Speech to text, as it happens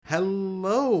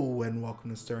Hello and welcome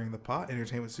to Stirring the Pot,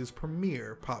 Entertainment Stew's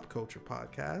premier pop culture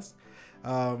podcast.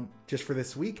 Just for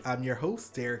this week, I'm your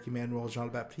host, Derek Emmanuel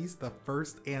Jean-Baptiste, the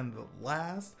first and the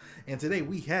last. And today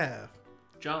we have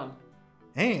John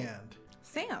and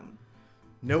Sam.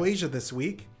 No Asia this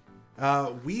week.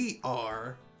 We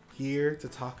are here to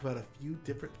talk about a few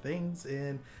different things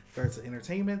in regards to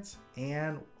entertainment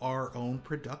and our own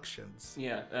productions.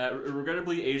 Yeah,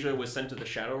 regrettably, Asia was sent to the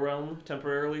Shadow Realm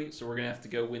temporarily, so we're going to have to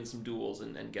go win some duels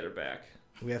and get her back.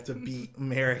 We have to beat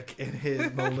Merrick and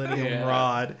his Millennium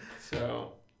Rod.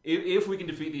 So, if we can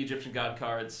defeat the Egyptian God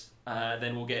cards,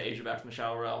 then we'll get Asia back from the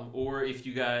Shadow Realm. Or if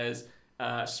you guys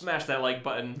smash that like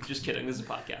button, just kidding, this is a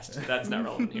podcast. That's not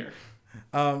relevant here.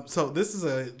 So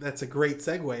that's a great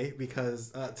segue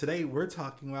because today we're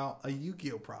talking about a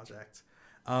Yu-Gi-Oh project.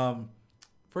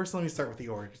 First, let me start with the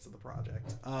origins of the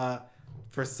project.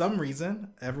 For some reason,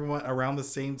 everyone around the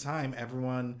same time,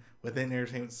 everyone within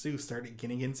Entertainment Stew started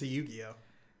getting into Yu-Gi-Oh.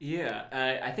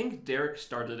 Yeah, I think Derek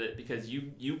started it because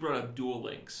you brought up Duel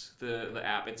Links, the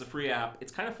app. It's a free app.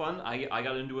 It's kind of fun. I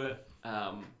got into it,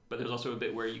 but there's also a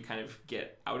bit where you kind of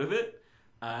get out of it.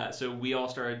 So we all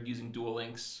started using Duel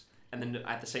Links. And then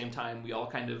at the same time, we all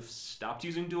kind of stopped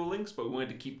using Duel Links, but we wanted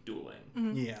to keep dueling.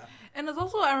 Mm-hmm. Yeah. And it's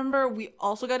also, I remember we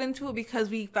also got into it because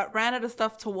we ran out of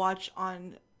stuff to watch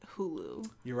on Hulu.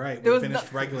 You're right. We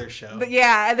finished regular show. But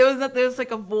yeah, there was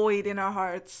like a void in our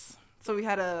hearts. So we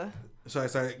had to... So I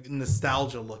started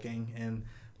nostalgia looking and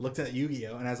looked at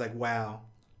Yu-Gi-Oh! And I was like, wow,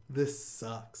 this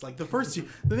sucks. Like the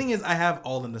thing is, I have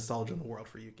all the nostalgia in the world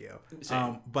for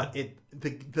Yu-Gi-Oh! But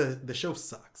the show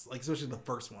sucks. Like especially the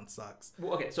first one sucks.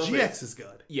 Well, okay, so GX is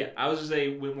good. Yeah, I was just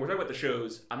say when we're talking about the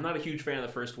shows, I'm not a huge fan of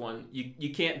the first one.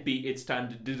 You can't beat It's Time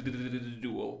to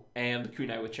Duel and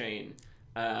Kunai with Chain.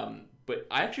 But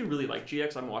I actually really like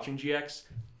GX. I'm watching GX.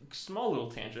 Small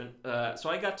little tangent. So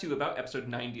I got to about episode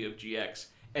 90 of GX,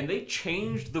 and they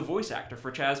changed the voice actor for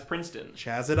Chaz Princeton.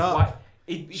 Chaz it up. Why?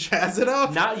 Chaz it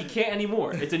up. Now you can't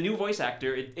anymore. It's a new voice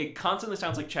actor. It constantly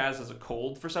sounds like Chaz has a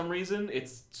cold for some reason.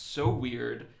 It's so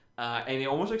weird, and it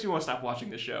almost makes me want to stop watching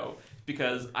the show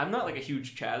because I'm not like a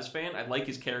huge Chaz fan. I like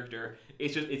his character.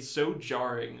 It's so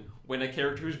jarring when a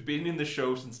character who's been in the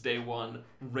show since day one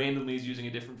randomly is using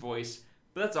a different voice.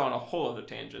 But that's on a whole other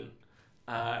tangent.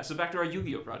 So back to our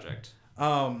Yu-Gi-Oh project.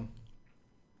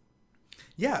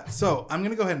 Yeah. So I'm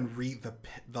gonna go ahead and read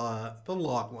the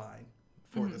log line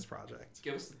for this project.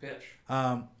 Give us the pitch.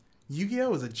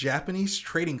 Yu-Gi-Oh! Is a Japanese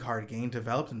trading card game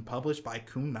developed and published by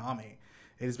Konami.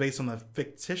 It is based on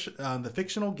the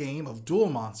fictional game of Duel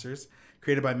Monsters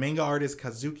created by manga artist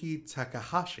Kazuki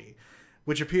Takahashi,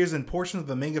 which appears in portions of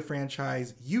the manga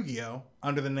franchise Yu-Gi-Oh!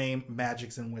 Under the name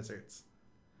Magics and Wizards.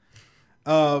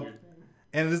 And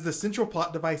it is the central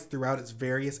plot device throughout its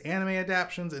various anime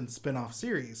adaptations and spin-off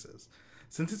series.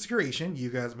 Since its creation,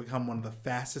 Yu-Gi-Oh! Has become one of the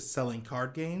fastest-selling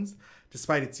card games.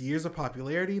 Despite its years of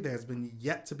popularity, there has been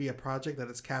yet to be a project that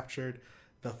has captured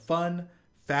the fun,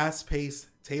 fast-paced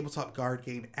tabletop card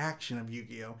game action of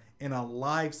Yu-Gi-Oh! In a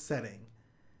live setting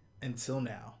until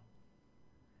now.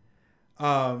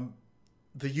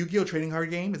 The Yu-Gi-Oh! Trading card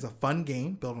game is a fun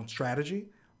game built on strategy,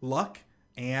 luck,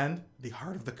 and the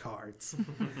heart of the cards.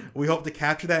 We hope to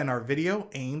capture that in our video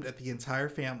aimed at the entire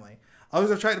family. Others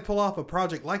have tried to pull off a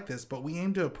project like this, but we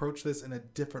aim to approach this in a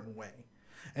different way.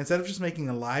 Instead of just making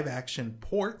a live-action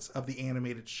port of the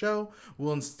animated show,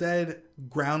 we'll instead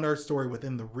ground our story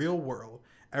within the real world.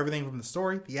 Everything from the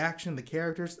story, the action, the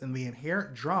characters, and the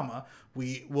inherent drama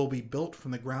will be built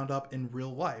from the ground up in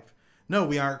real life. No,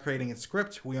 we aren't creating a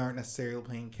script. We aren't necessarily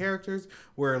playing characters.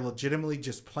 We're legitimately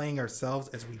just playing ourselves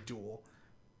as we duel.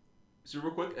 So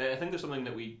real quick, I think there's something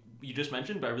that you just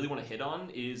mentioned, but I really want to hit on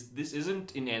is this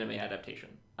isn't an anime adaptation.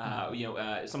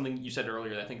 Something you said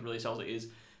earlier that I think really sells it is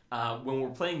when we're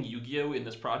playing Yu-Gi-Oh! In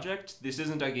this project, this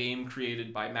isn't a game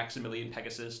created by Maximilian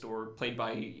Pegasus or played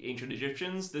by ancient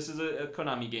Egyptians. This is a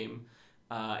Konami game,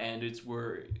 and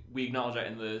we acknowledge that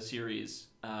in the series,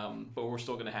 but we're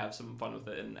still going to have some fun with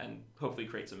it and hopefully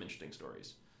create some interesting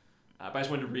stories. But I just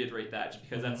wanted to reiterate that just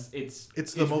because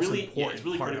it's the most really important. It's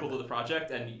really critical to the project,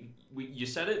 and you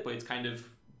said it, but it's kind of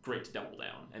great to double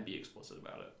down and be explicit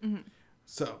about it. Mm-hmm.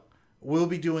 So we'll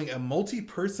be doing a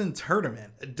multi-person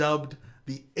tournament dubbed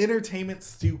the Entertainment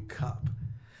Stew Cup.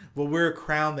 Well, we're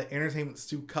crowned the Entertainment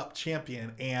Stew Cup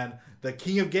champion and the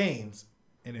king of games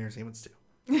in Entertainment Stew.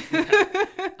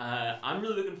 I'm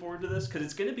really looking forward to this because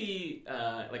it's going to be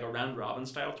like a round robin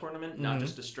style tournament, not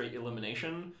just a straight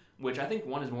elimination, which I think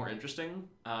one is more interesting.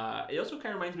 It also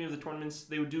kind of reminds me of the tournaments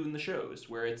they would do in the shows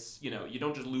where it's, you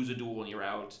don't just lose a duel and you're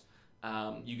out.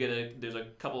 There's a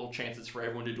couple of chances for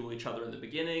everyone to duel each other in the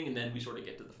beginning, and then we sort of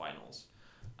get to the finals.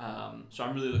 So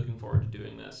I'm really looking forward to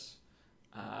doing this.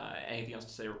 Anything else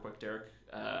to say real quick, Derek,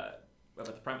 about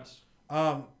the premise?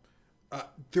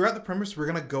 Throughout the premise, we're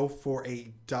going to go for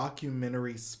a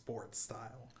documentary sports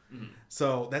style. Mm-hmm.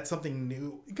 So that's something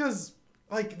new because,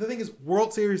 like, the thing is,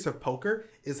 World Series of Poker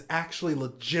is actually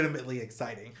legitimately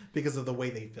exciting because of the way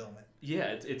they film it. Yeah,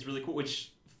 it's really cool,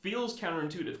 which feels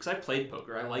counterintuitive because I played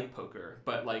poker. I like poker,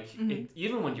 but like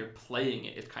even when you're playing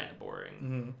it, it's kind of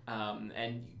boring.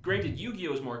 And granted,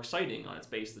 Yu-Gi-Oh is more exciting on its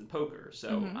base than poker,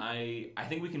 so I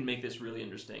think we can make this really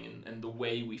interesting, and the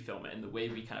way we film it and the way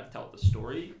we kind of tell the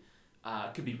story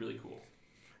could be really cool.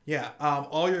 Yeah,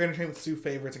 all your Entertainment Stew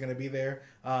favorites are going to be there.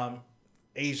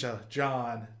 Asia,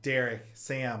 John, Derek,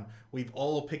 Sam, we've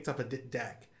all picked up a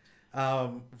deck.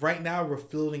 Right now we're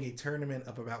fielding a tournament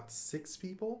of about 6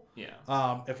 people.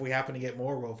 Yeah. If we happen to get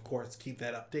more, we'll of course keep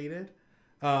that updated.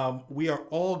 We are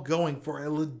all going for a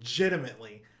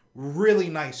legitimately really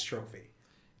nice trophy.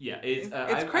 Yeah, it's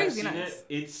crazy I've seen nice.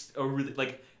 It's a really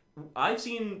like I've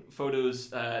seen photos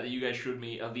that you guys showed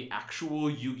me of the actual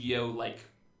Yu-Gi-Oh, like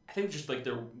I think just like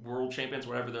their world champions,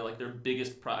 whatever they're like their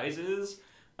biggest prizes.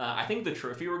 I think the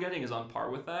trophy we're getting is on par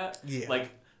with that. Yeah.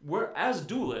 Like we're as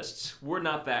duelists, we're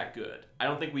not that good. I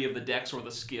don't think we have the decks or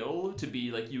the skill to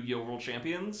be like Yu-Gi-Oh world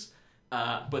champions.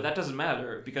 But that doesn't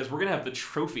matter because we're gonna have the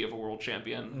trophy of a world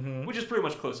champion, which is pretty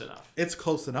much close enough. It's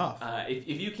close enough.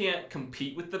 If you can't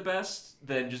compete with the best,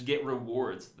 then just get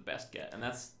rewards the best get, and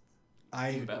that's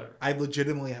even better. I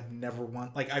legitimately have never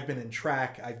won. Like I've been in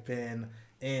track, I've been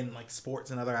in like sports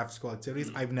and other after school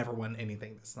activities. I've never won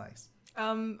anything this nice.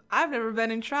 I've never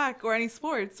been in track or any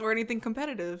sports or anything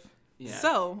competitive. Yeah.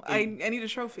 So I need a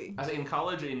trophy. I was in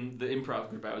college in the improv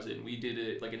group I was in. We did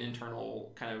it like an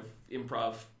internal kind of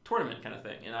improv tournament kind of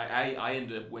thing, and I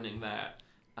ended up winning that,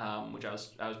 which I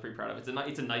was pretty proud of.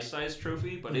 It's a nice sized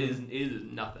trophy, but it is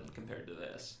nothing compared to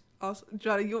this. Also,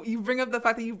 Johnny, you bring up the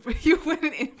fact that you win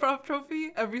an improv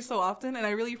trophy every so often, and I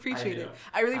really appreciate it.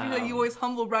 I really appreciate that you always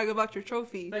humble brag about your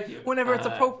trophy. Thank you. Whenever it's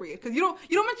appropriate, because you don't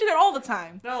mention it all the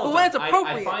time. No, but when it's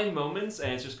appropriate, I find moments,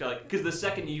 and it's just like because the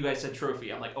second you guys said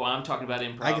trophy, I'm like, oh, I'm talking about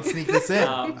improv. I can sneak this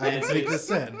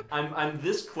in. I'm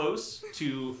this close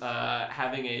to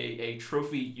having a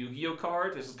trophy Yu-Gi-Oh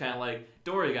card. This is kind of like,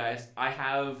 don't worry, guys, I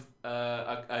have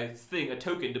a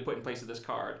token to put in place of this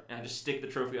card, and I just stick the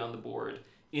trophy on the board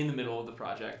in the middle of the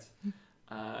project.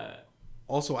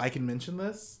 Also, I can mention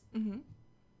this.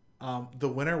 The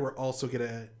winner will also get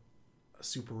a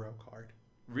super rare card.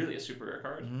 Really, a super rare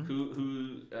card?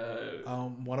 Who?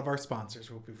 One of our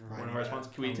sponsors will be providing. One of our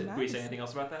sponsors. Can we say anything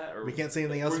else about that? Or we can't say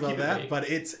anything else about that, but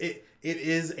it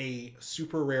is a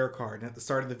super rare card. And at the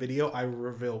start of the video, I will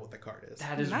reveal what the card is.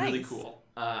 That is really cool.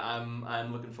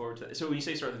 I'm looking forward to that. So when you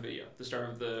say start of the video, the start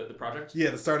of the project? Yeah,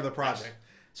 the start of the project. Nice.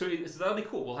 So that'll be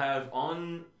cool. We'll have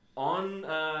on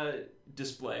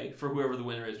display for whoever the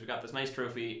winner is. We've got this nice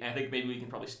trophy, and I think maybe we can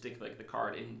probably stick like the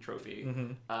card in the trophy,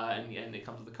 and it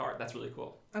comes with the card. That's really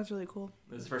cool. That's really cool.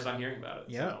 This is the first time hearing about it.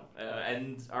 Yeah, so,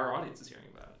 and our audience is hearing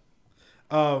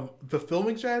about it. The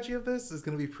filming strategy of this is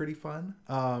going to be pretty fun.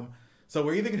 So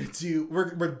we're either going to do,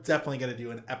 we're definitely going to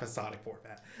do an episodic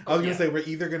format. I was going to say we're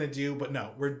either going to do, but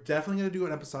no, we're definitely going to do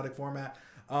an episodic format.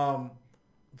 Are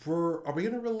we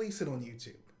going to release it on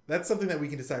YouTube? That's something that we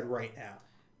can decide right now.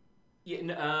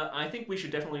 Yeah, I think we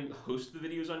should definitely host the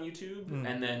videos on YouTube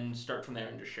and then start from there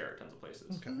and just share it tons of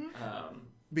places. Okay.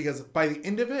 Because by the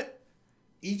end of it,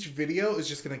 each video is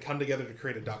just going to come together to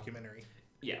create a documentary.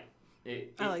 Yeah. I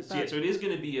like that. Yeah, so it is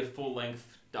going to be a full-length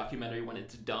documentary when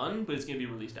it's done, but it's going to be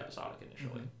released episodic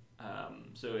initially.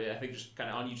 So I think just kind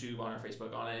of on YouTube, on our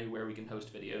Facebook, on anywhere we can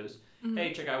host videos.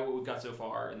 Hey, check out what we've got so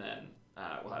far, and then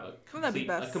we'll have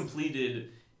a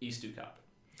completed Eastu Cup.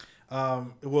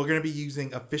 We're going to be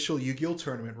using official Yu-Gi-Oh!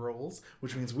 Tournament rules,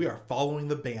 which means we are following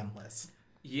the ban list.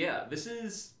 Yeah, this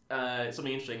is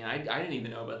something interesting, and I didn't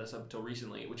even know about this up until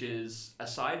recently, which is,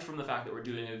 aside from the fact that we're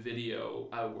doing a video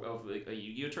of like, a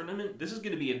Yu-Gi-Oh! Tournament, this is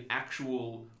going to be an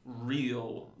actual,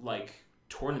 real, like,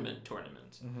 tournament. So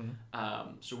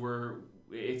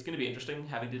it's going to be interesting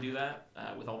having to do that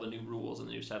with all the new rules and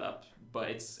the new setup, but I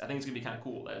think it's going to be kind of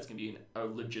cool that it's going to be a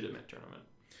legitimate tournament.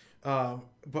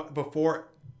 But before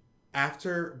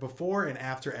and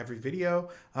after every video,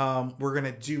 we're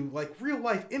gonna do like real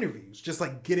life interviews, just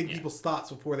like getting people's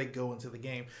thoughts before they go into the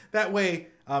game. That way,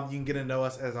 you can get to know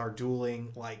us as our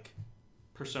dueling like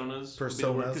personas.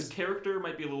 Because character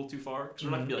might be a little too far, because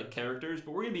we're not gonna be like characters,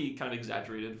 but we're gonna be kind of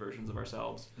exaggerated versions of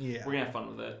ourselves. Yeah, we're gonna have fun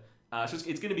with it. So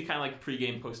it's gonna be kind of like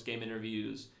pre-game, post-game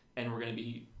interviews, and we're gonna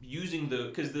be using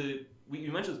we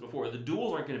mentioned this before. The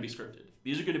duels aren't gonna be scripted.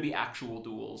 These are gonna be actual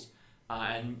duels.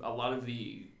 and a lot of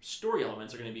the story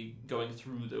elements are going to be going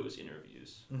through those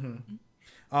interviews. Mm-hmm.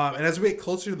 And as we get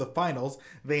closer to the finals,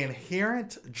 the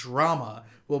inherent drama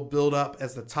will build up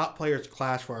as the top players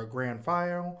clash for our grand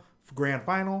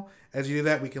final. As you do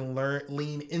that, we can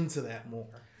lean into that more.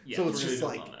 Yeah, so it's just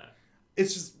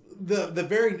it's just the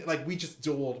very, like, we just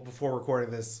dueled before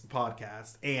recording this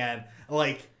podcast, and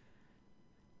like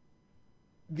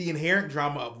the inherent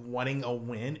drama of wanting a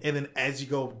win, and then as you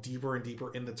go deeper and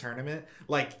deeper in the tournament,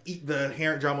 like the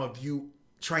inherent drama of you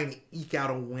trying to eke out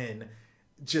a win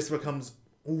just becomes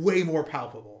way more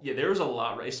palpable. Yeah, there was a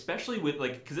lot, right? Especially with,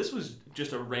 like, because this was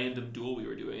just a random duel we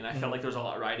were doing, and I felt like there was a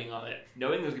lot riding on it.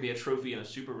 Knowing there's going to be a trophy and a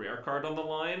super rare card on the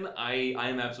line, I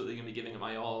am absolutely going to be giving it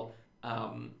my all.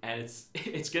 And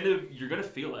you're going to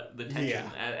feel it, the tension,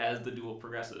 as the duel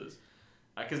progresses.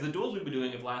 Because the duels we've been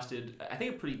doing have lasted, I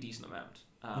think, a pretty decent amount.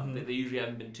 They usually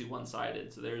haven't been too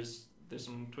one-sided, so there's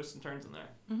some twists and turns in there.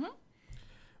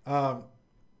 Mm-hmm.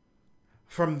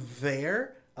 From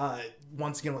there,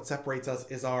 once again, what separates us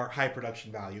is our high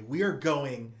production value. We are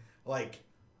going, like,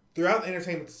 throughout the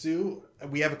Entertainment Stew,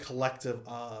 we have a collective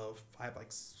of, I have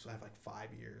like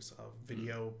 5 years of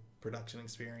video production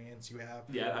experience. You have?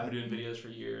 Yeah, I've been doing videos for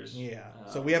years. Yeah.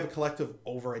 So we have a collective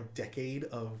over a decade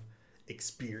of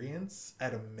experience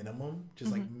at a minimum,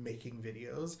 just like making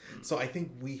videos. So I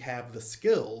think we have the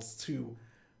skills to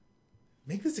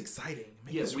make this exciting,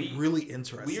 make this really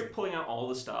interesting. We are pulling out all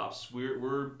the stops.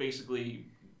 We're basically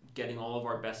getting all of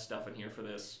our best stuff in here for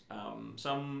this.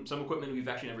 Some equipment we've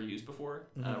actually never used before.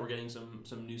 We're getting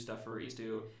some new stuff for Race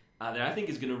 2 that I think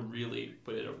is going to really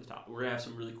put it over the top. We're going to have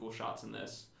some really cool shots in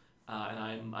this,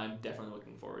 and I'm definitely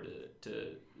looking forward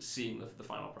to seeing the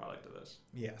final product of this.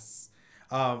 Yes.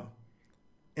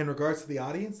 In regards to the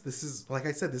audience, this is, like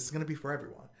I said, this is going to be for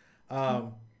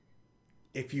everyone.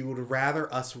 If you would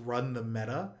rather us run the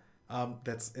meta,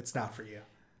 it's not for you.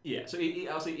 Yeah, so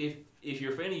I'll say if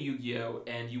you're a fan of Yu-Gi-Oh!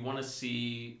 And you want to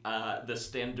see the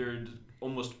standard,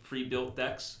 almost pre-built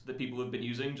decks that people have been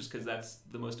using just because that's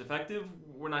the most effective,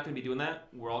 we're not going to be doing that.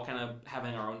 We're all kind of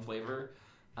having our own flavor.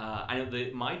 I know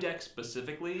that my deck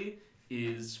specifically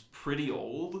is pretty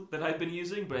old that I've been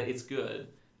using, but it's good.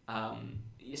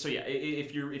 So yeah,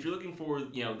 if you're looking for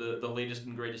the latest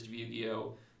and greatest of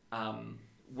Yu-Gi-Oh!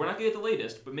 We're not going to get the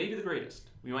latest, but maybe the greatest.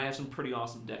 We might have some pretty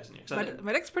awesome decks in here.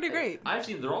 My deck's pretty great. I've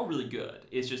seen they're all really good.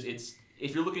 It's just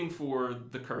if you're looking for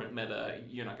the current meta,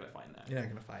 you're not going to find that. You're not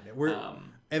going to find it. We're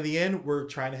at the end, we're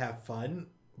trying to have fun,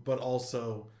 but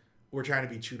also we're trying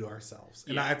to be true to ourselves.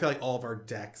 And I feel like all of our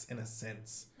decks, in a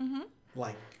sense,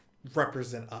 like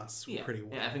represent us pretty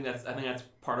well. Yeah, I think that's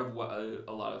part of what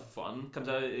a lot of fun comes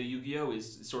out of Yu-Gi-Oh!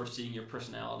 Is sort of seeing your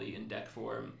personality in deck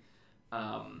form.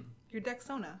 Your deck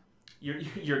Sona.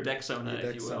 Your deck Sona,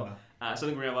 if you will. So I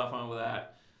think we're going to have a lot of fun with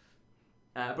that.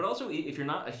 But also, if you're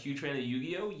not a huge fan of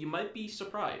Yu-Gi-Oh!, you might be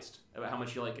surprised about how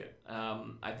much you like it.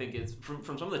 I think it's from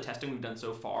some of the testing we've done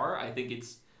so far, I think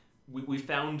we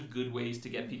found good ways to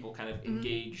get people kind of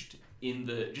engaged in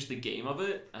the game of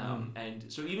it. And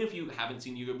so even if you haven't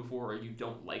seen Yu-Gi-Oh! Before or you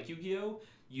don't like Yu-Gi-Oh!,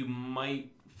 you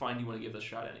might find you want to give this a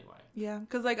shot anyway. Yeah,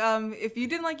 because like if you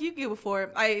didn't like Yu-Gi-Oh!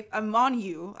 Before, I'm on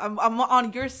you. I'm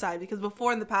on your side because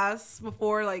before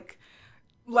like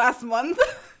last month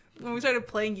when we started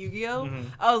playing Yu-Gi-Oh,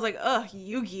 I was like, ugh,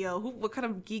 Yu-Gi-Oh! What kind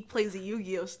of geek plays a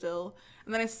Yu-Gi-Oh! Still?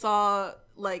 And then I saw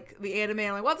like the anime. And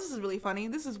I'm like, wow, this is really funny.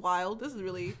 This is wild. This is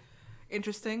really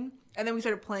interesting. And then we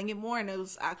started playing it more, and it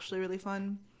was actually really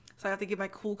fun. So I have to give my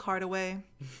cool card away.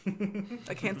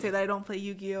 I can't say that I don't play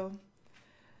Yu-Gi-Oh!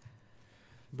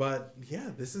 But yeah,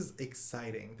 this is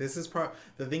exciting. This is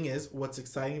the thing is, what's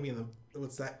exciting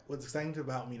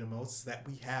about me the most is that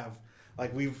we have,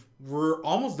 like, we're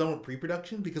almost done with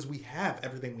pre-production because we have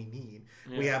everything we need.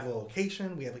 Yeah. We have a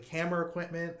location, we have a camera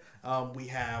equipment, we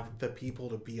have the people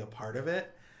to be a part of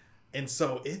it, and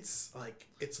so it's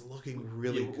looking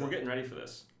really good. We're getting ready for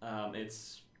this.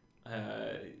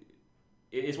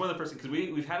 It's one of the first things, because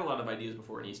we've had a lot of ideas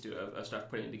before in East of stuff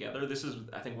putting it together. This is,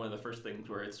 I think, one of the first things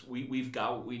where we've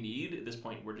got what we need. At this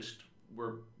point,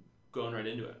 we're going right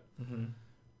into it. Mm-hmm.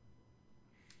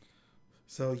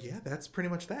 So yeah, that's pretty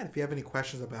much that. If you have any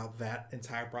questions about that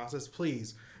entire process,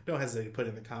 please don't hesitate to put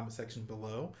it in the comment section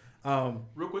below.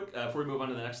 Real quick, before we move on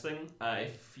to the next thing,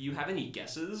 if you have any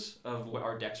guesses of what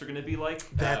our decks are going to be like,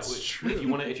 that's true. If you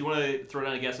want to throw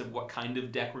down a guess of what kind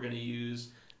of deck we're going to use,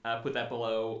 put that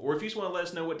below. Or if you just want to let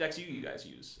us know what decks you guys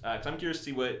use. Because I'm curious to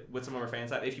see what some of our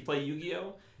fans have. If you play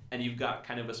Yu-Gi-Oh! And you've got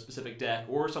kind of a specific deck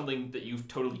or something that you've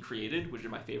totally created, which are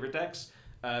my favorite decks,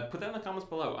 put that in the comments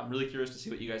below. I'm really curious to see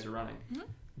what you guys are running.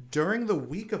 During the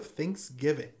week of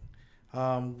Thanksgiving,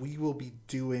 we will be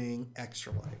doing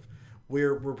Extra Life,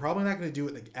 We're probably not going to do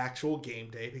it the actual game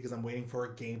day because I'm waiting for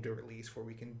a game to release where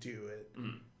we can do it.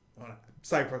 On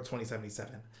Cyberpunk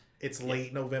 2077. It's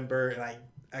late November, and the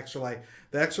Extra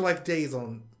Life day is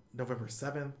on November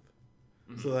 7th,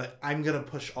 so that I'm gonna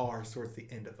push ours towards the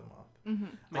end of the month.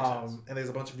 Makes sense. And there's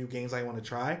a bunch of new games I want to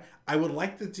try. I would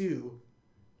like to do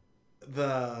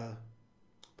the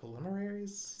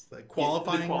preliminaries, the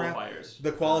qualifying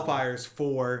the qualifiers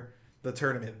for the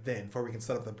tournament then, before we can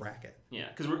set up the bracket. Yeah,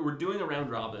 because we're doing a round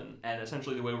robin, and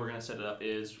essentially the way we're going to set it up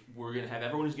is we're going to have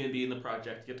everyone who's going to be in the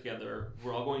project get together.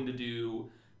 We're all going to do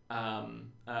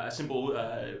a simple,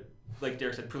 like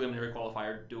Derek said, preliminary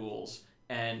qualifier duels,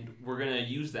 and we're going to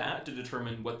use that to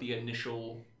determine what the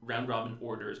initial round robin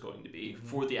order is going to be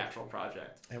for the actual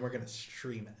project. And we're going to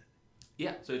stream it.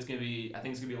 Yeah, so it's going to be, I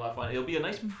think it's going to be a lot of fun. It'll be a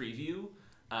nice preview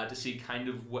to see kind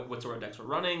of what sort of decks we're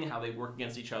running, how they work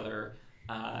against each other.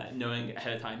 Knowing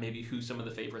ahead of time maybe who some of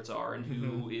the favorites are and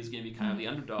who is going to be kind of the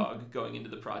underdog going into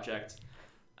the project,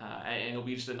 and it'll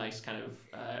be just a nice kind of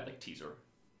like teaser.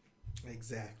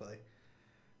 Exactly.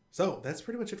 So that's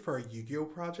pretty much it for our Yu-Gi-Oh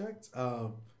project.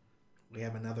 We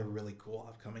have another really cool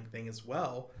upcoming thing as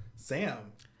well.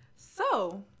 Sam.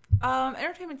 So,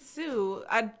 Entertainment Sue.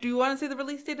 Do you want to say the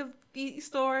release date of the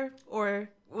store, or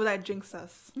will that jinx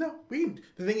us? No, we can.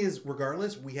 The thing is,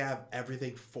 regardless, we have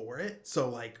everything for it, so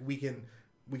like we can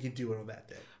do it on that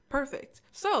day. Perfect.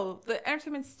 So the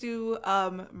Entertainment Stew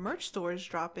merch store is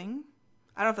dropping.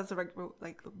 I don't know if that's the right,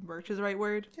 like, merch is the right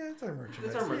word. Yeah, it's our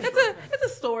merchandise. It's our merch. It's a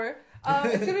store.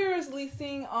 It's gonna be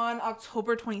releasing on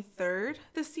October 23rd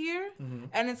this year,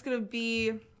 and it's gonna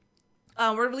be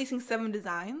we're releasing 7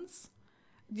 designs.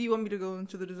 Do you want me to go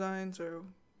into the designs, or?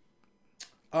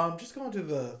 Just go into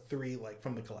the 3 like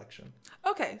from the collection.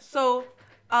 Okay, so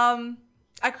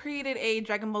I created a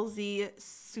Dragon Ball Z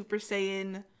Super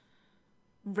Saiyan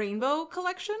Rainbow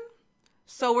collection.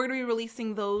 So we're gonna be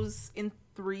releasing those in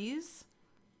 3s.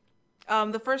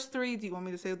 The first 3. Do you want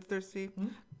me to say the first 3?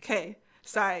 Okay,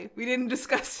 sorry, we didn't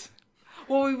discuss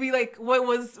what would be like what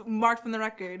was marked from the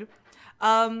record.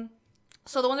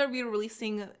 So the one that we'll be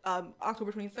releasing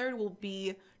October 23rd will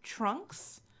be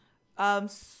Trunks,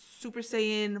 Super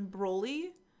Saiyan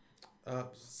Broly.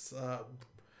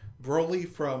 Broly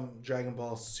from Dragon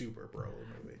Ball Super Broly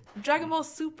movie. Dragon Ball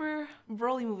Super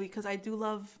Broly movie, because I do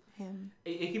love him.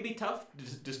 It can be tough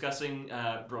discussing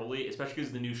Broly, especially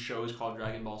because the new show is called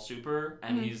Dragon Ball Super,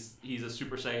 and he's a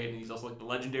Super Saiyan, and he's also like the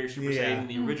legendary Super Saiyan in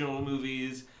the original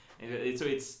movies. And so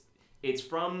it's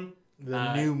from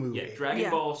the new movie. Yeah,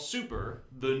 Dragon Ball Super,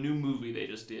 the new movie they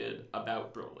just did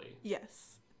about Broly.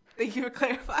 Yes. Thank you for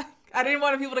clarifying. I didn't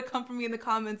want people to come for me in the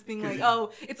comments being like,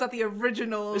 "Oh, it's not the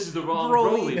original." This is the wrong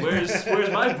Broly. Where's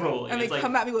my Broly? And they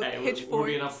come at me with pitchforks. We're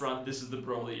being upfront. This is the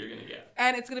Broly you're gonna get.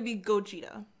 And it's gonna be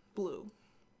Gogeta blue.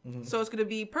 So it's gonna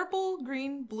be purple,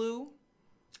 green, blue,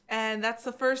 and that's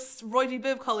the first Roy G.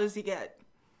 Biv colors you get.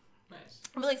 Nice.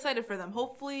 I'm really excited for them.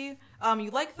 Hopefully, you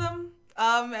like them.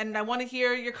 And I want to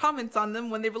hear your comments on them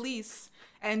when they release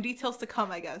and details to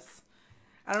come. I guess.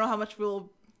 I don't know how much we'll.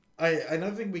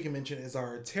 Another thing we can mention is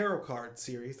our tarot card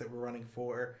series that we're running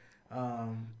for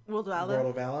World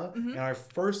of Valor. And our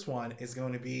first one is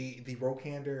going to be the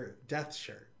Rokander Death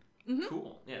shirt.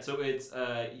 Cool. Yeah, so it's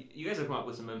you guys have come up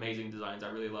with some amazing designs. I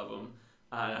really love them.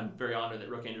 I'm very honored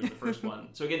that Rokander is the first one.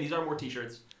 So again, these are more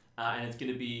t-shirts, and it's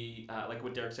going to be, like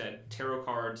what Derek said, tarot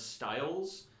card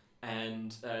styles, and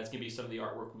it's going to be some of the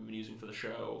artwork we've been using for the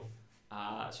show.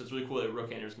 So it's really cool that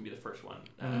Rokander is going to be the first one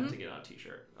to get on a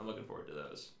t-shirt. I'm looking forward to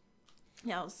those.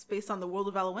 Yeah, it's based on the World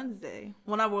of Valor Wednesday.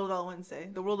 Well, not World of Valor Wednesday.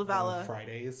 The World of Valor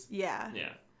Fridays. Yeah. Yeah.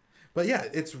 But yeah,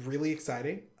 it's really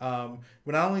exciting. We're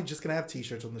not only just gonna have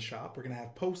t-shirts on the shop, we're gonna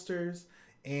have posters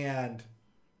and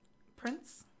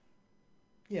prints.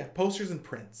 Yeah, posters and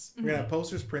prints. We're gonna have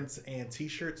posters, prints, and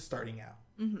t-shirts starting out.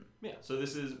 Yeah, so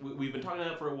this is, we've been talking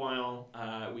about it for a while.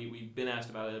 We've been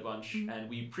asked about it a bunch, and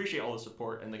we appreciate all the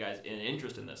support and the guys'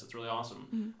 interest in this. It's really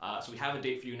awesome. So we have a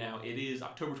date for you now. It is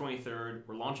October 23rd.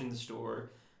 We're launching the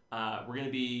store. We're going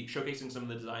to be showcasing some of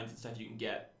the designs and stuff you can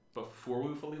get before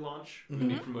we fully launch. We're going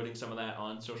to be promoting some of that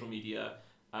on social media.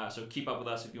 So keep up with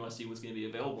us if you want to see what's going to be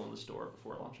available in the store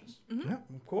before it launches. Yeah,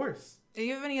 of course. Do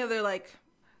you have any other, like,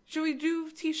 should we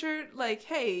do t-shirt, like,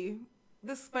 hey,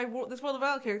 this World of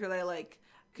Valor character that I like,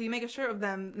 could you make a shirt of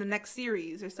them in the next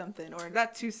series or something? Or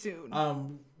that too soon?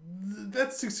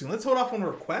 That's too soon. Let's hold off on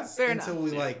requests until we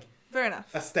Fair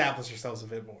enough. establish ourselves a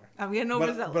bit more. I'm getting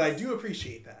overzealous. But I do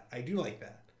appreciate that. I do like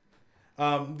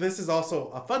that. This is also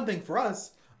a fun thing for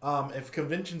us. If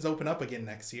conventions open up again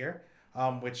next year,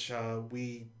 which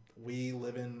we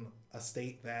live in a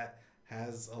state that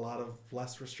has a lot of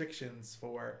less restrictions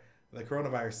for the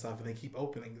coronavirus stuff, and they keep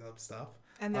opening up stuff.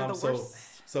 And they're the worst.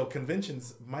 So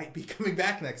conventions might be coming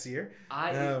back next year.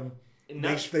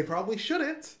 They probably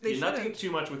shouldn't. Not to get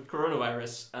too much with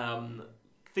coronavirus.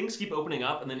 Things keep opening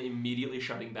up and then immediately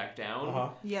shutting back down. Uh-huh.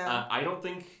 Yeah. I don't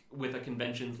think with a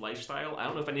convention's lifestyle, I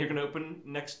don't know if any are going to open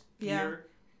next year.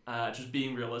 Just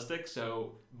being realistic.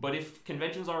 So, but if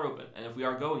conventions are open and if we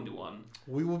are going to one,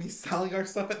 we will be selling our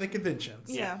stuff at the conventions.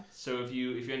 Yeah. So if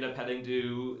you end up heading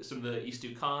to some of the East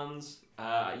 2 cons,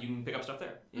 you can pick up stuff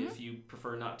there. Mm-hmm. If you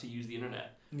prefer not to use the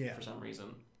internet for some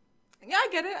reason. Yeah, I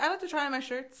get it. I like to try on my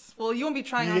shirts. Well, you won't be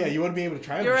trying on. Yeah, you won't be able to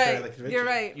try on your shirt at the convention. You're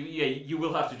right. You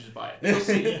will have to just buy it. You'll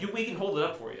see, we can hold it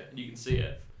up for you. You can see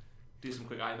it. Do some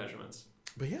quick eye measurements.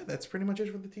 But yeah, that's pretty much it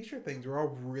for the t-shirt things. We're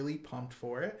all really pumped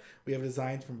for it. We have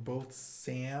designs from both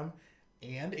Sam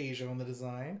and Asia on the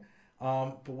design.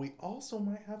 But we also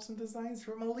might have some designs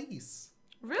from Elise.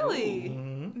 Really?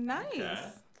 Mm-hmm. Nice. Okay.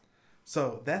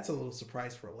 So that's a little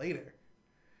surprise for later.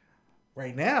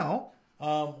 Right now,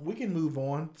 we can move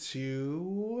on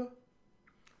to...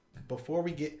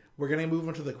 We're going to move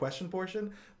on to the question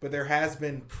portion, but there has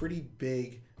been pretty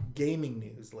big gaming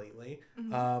news lately.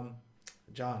 Mm-hmm.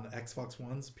 John, Xbox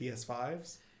Ones,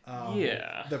 PS5s.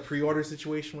 The pre-order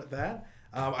situation with that.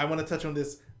 I want to touch on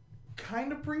this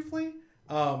kind of briefly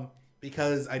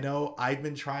because I know I've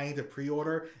been trying to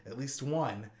pre-order at least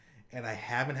one, and I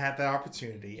haven't had that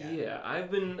opportunity yet. Yeah,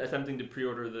 I've been attempting to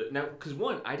pre-order because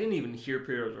I didn't even hear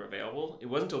pre-orders were available. It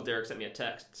wasn't until Derek sent me a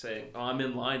text saying, "Oh, I'm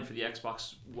in line for the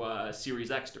Xbox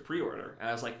Series X to pre-order," and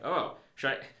I was like, "Oh,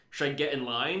 should I get in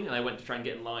line?" And I went to try and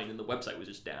get in line, and the website was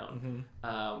just down.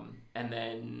 Mm-hmm. And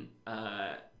then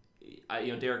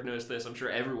Derek noticed this. I'm sure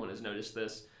everyone has noticed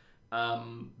this.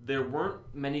 There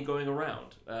weren't many going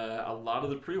around. A lot of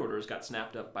the pre-orders got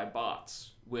snapped up by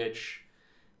bots, which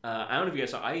I don't know if you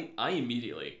guys saw. I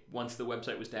immediately, once the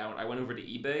website was down, I went over to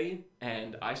eBay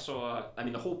and I saw. I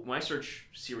mean, when I search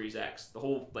Series X, the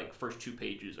whole first 2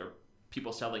 pages are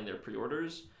people selling their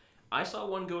pre-orders. I saw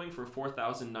one going for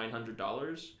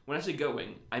 $4,900. When I say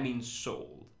going, I mean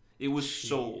sold. It was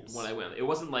sold when I went. It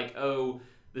wasn't like, oh,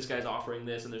 this guy's offering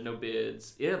this and there's no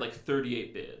bids. It had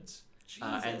 38 bids.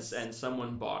 And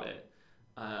someone bought it,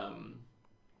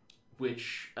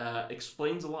 which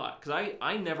explains a lot. Because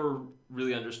I never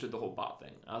really understood the whole bot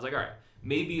thing. I was like, all right,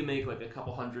 maybe you make a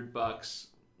couple $100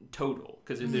 total.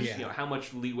 Because if there's, how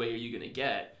much leeway are you going to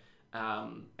get?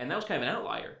 And that was kind of an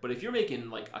outlier. But if you're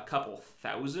making a couple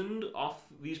thousand off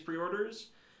these pre-orders,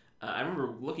 I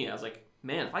remember looking at it, I was like,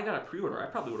 man, if I got a pre-order, I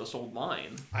probably would have sold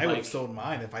mine. I would have sold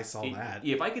mine if I saw that.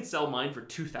 If I could sell mine for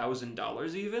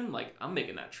 $2,000 even, I'm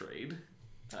making that trade.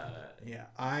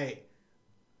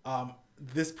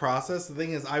 This process, the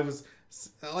thing is, I was,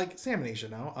 like Sam and Asia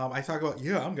know, I talk about,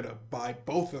 I'm going to buy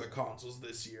both of the consoles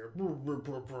this year. You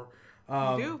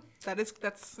do.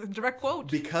 That's a direct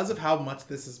quote. Because of how much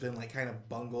this has been kind of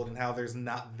bungled and how there's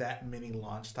not that many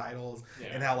launch titles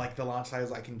and how the launch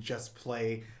titles I can just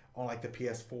play on the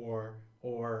PS4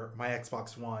 or my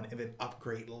Xbox One and then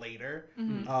upgrade later.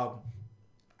 Mm-hmm.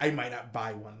 I might not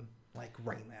buy one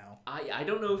right now. I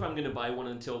don't know if I'm going to buy one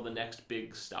until the next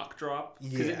big stock drop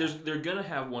because they're going to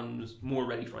have ones more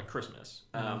ready for Christmas.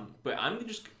 Mm-hmm. But I'm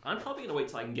probably going to wait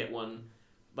till I can get one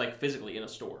physically in a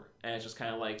store, and it's just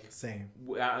kind of same.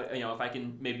 If I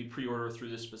can maybe pre-order through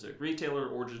this specific retailer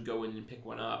or just go in and pick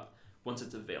one up once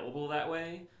it's available that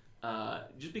way.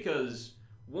 Just because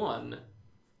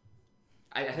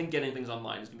I think getting things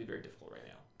online is going to be very difficult right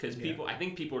now because I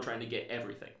think people are trying to get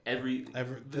everything.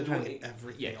 They're trying to get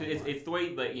everything. Yeah, because it's the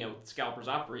way that scalpers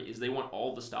operate is they want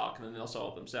all the stock and then they'll sell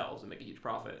it themselves and make a huge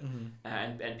profit,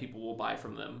 and people will buy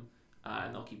from them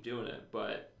and they'll keep doing it.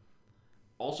 But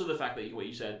also the fact that what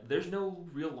you said, there's no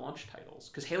real launch titles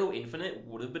because Halo Infinite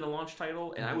would have been a launch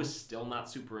title, and I was still not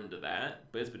super into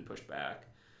that, but it's been pushed back,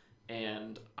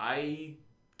 and I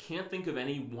can't think of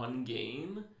any one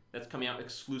game that's coming out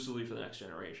exclusively for the next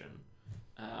generation.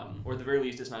 Or at the very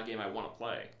least, it's not a game I want to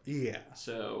play. Yeah.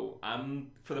 So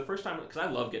I'm, for the first time, because I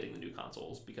love getting the new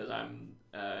consoles, because I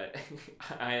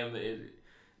am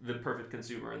the perfect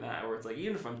consumer in that, where it's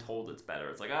even if I'm told it's better,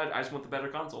 it's I just want the better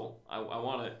console. I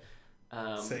want it.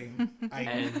 Same.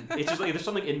 And it's just there's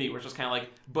something in me where it's just kind of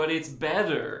but it's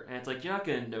better. And it's you're not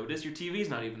going to notice, your TV's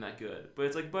not even that good. But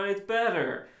it's but it's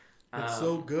better. It's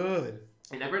so good.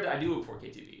 And I do have a 4K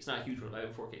TV. It's not a huge one, but I have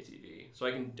a 4K TV. So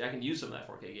I can use some of that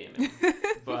 4K gaming.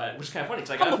 But, which is kind of funny, because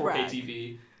I got a 4K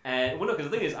TV. And, because the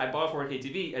thing is, I bought a 4K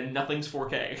TV, and nothing's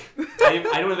 4K. I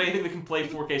don't have anything that can play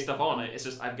 4K stuff on it. It's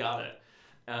just, I've got it.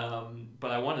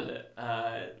 But I wanted it.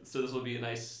 So this will be a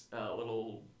nice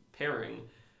little pairing.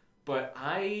 But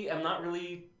I am not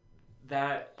really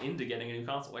that into getting a new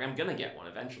console. Like I'm gonna get one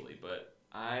eventually, but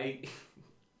I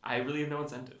really have no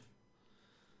incentive.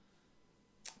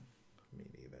 Me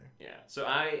neither. Yeah. So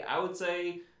I would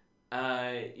say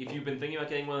if you've been thinking about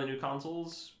getting one of the new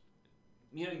consoles,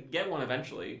 get one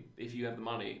eventually if you have the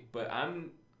money. But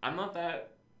I'm not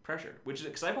that pressured, which is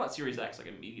because I bought Series X like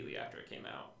immediately after it came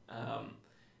out,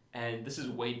 and this is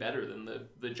way better than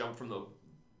the jump from the.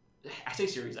 I say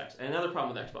Series X. And another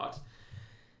problem with Xbox,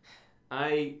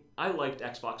 I liked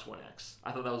Xbox One X.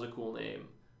 I thought that was a cool name.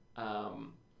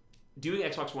 Doing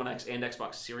Xbox One X and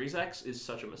Xbox Series X is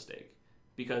such a mistake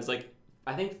because like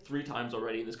I think 3 times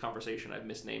already in this conversation I've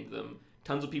misnamed them.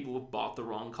 Tons of people have bought the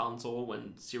wrong console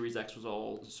when Series X was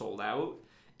all sold out,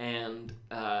 and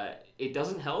it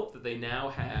doesn't help that they now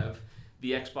have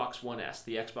the Xbox One S,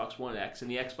 the Xbox One X, and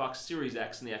the Xbox Series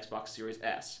X and the Xbox Series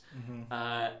S.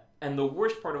 Mm-hmm. And the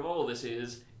worst part of all of this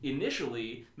is,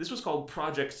 initially, this was called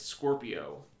Project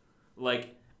Scorpio.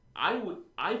 Like,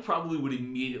 I probably would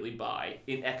immediately buy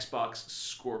an Xbox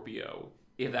Scorpio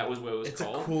if that was what it was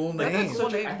called. It's a cool name. That's a cool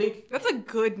name. I think that's a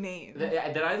good name.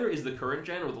 That either is the current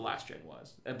gen or the last gen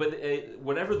was. But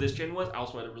whatever this gen was, I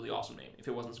also had a really awesome name if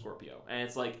it wasn't Scorpio. And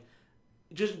it's like,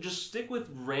 just stick with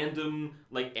random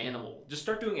like animal. Just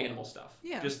start doing animal stuff.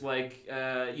 Yeah. Just like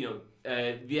the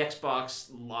Xbox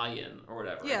Lion or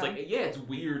whatever. Yeah. It's like it's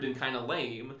weird and kind of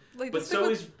lame. Like, but so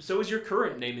is your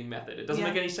current naming method. It doesn't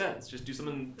make any sense. Just do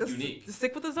something unique.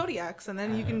 Stick with the Zodiacs, and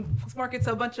then you can market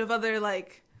to a bunch of other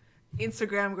like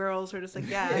Instagram girls who are just like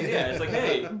yeah. It's like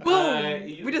hey,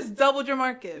 boom, we just doubled your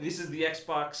market. This is the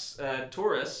Xbox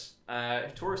Taurus.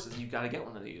 Taurus is you got to get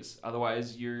one of these,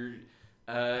 otherwise your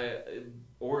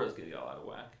aura's gonna get all out of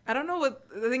whack. I don't know what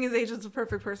the thing is. Asia's the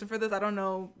perfect person for this. I don't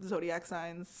know zodiac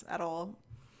signs at all.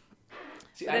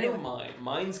 See, I know mine.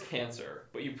 Mine's Cancer,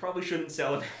 but you probably shouldn't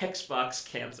sell an Xbox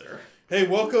Cancer. Hey,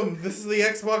 welcome. This is the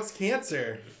Xbox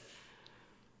Cancer.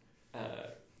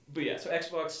 But yeah, so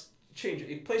Xbox changed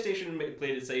it. PlayStation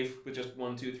played it safe with just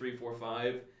 1, 2, 3, 4,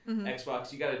 5. Mm-hmm.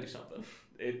 Xbox, you got to do something.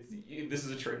 This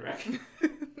is a train wreck.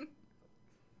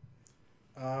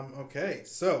 Okay,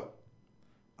 so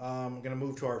I'm going to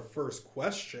move to our first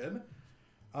question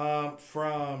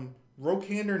from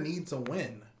Rokander Needs a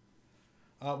Win.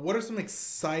 What are some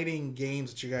exciting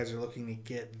games that you guys are looking to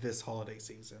get this holiday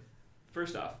season?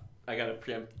 First off, I got to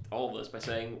preempt all of this by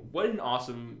saying, what an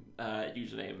awesome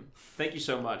username. Thank you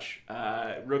so much.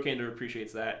 Rokander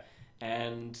appreciates that.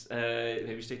 And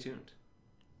maybe stay tuned.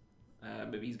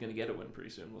 Maybe he's going to get a win pretty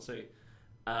soon. We'll see.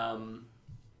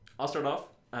 I'll start off.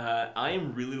 I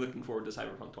am really looking forward to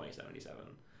Cyberpunk 2077.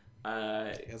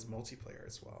 It has multiplayer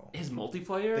as well. His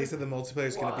multiplayer? They said the multiplayer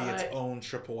is going to be its own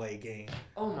AAA game.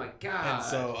 Oh my god! And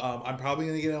so I'm probably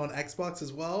going to get it on Xbox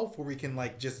as well, where we can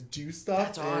like just do stuff.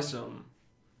 That's awesome.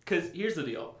 Because here's the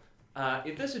deal: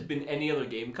 if this had been any other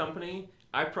game company,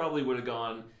 I probably would have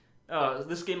gone, "Oh,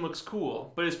 this game looks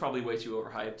cool, but it's probably way too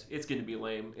overhyped. It's going to be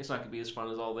lame. It's not going to be as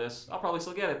fun as all this. I'll probably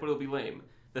still get it, but it'll be lame."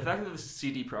 The fact that this is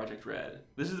CD Projekt Red,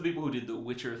 this is the people who did The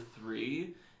Witcher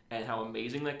 3, and how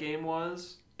amazing that game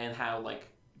was, and how like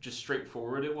just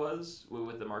straightforward it was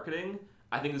with the marketing.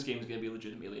 I think this game is going to be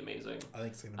legitimately amazing. I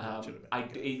think it's going to be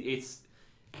legitimate.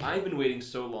 I've been waiting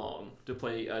so long to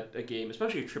play a game,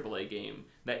 especially a AAA game,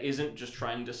 that isn't just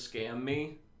trying to scam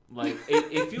me. Like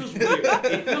it feels weird.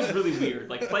 It feels really weird.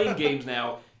 Like playing games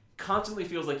now constantly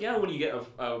feels like, when you get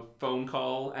a phone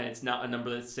call and it's not a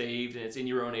number that's saved and it's in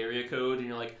your own area code and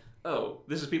you're like, oh,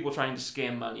 this is people trying to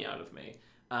scam money out of me.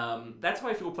 That's how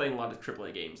I feel playing a lot of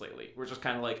AAA games lately. We're just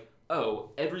kind of like, oh,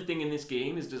 everything in this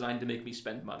game is designed to make me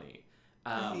spend money.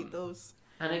 I hate those.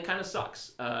 And it kind of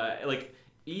sucks. Like,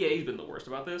 EA's been the worst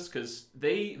about this because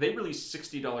they release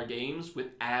 $60 games with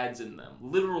ads in them.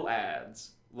 Literal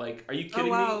ads. Like, are you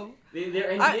kidding me?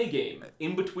 Their NBA game,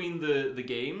 in between the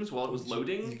games while it was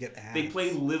loading, you get ads. They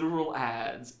play literal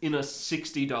ads in a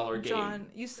 $60 game. John,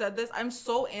 you said this. I'm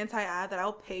so anti-ad that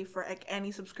I'll pay for like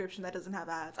any subscription that doesn't have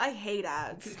ads. I hate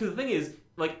ads. Because the thing is,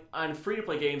 like, on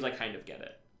free-to-play games, I kind of get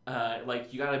it.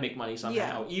 Like, you gotta make money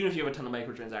somehow. Yeah. Even if you have a ton of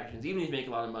microtransactions, even if you make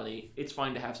a lot of money, it's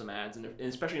fine to have some ads, and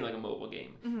especially in like a mobile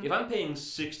game. Mm-hmm. If I'm paying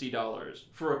 $60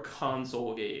 for a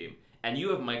console game, and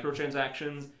you have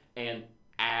microtransactions and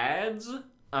ads,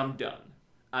 I'm done.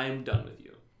 I'm done with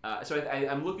you. So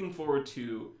I'm looking forward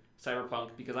to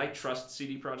Cyberpunk because I trust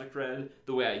CD Projekt Red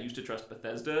the way I used to trust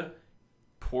Bethesda.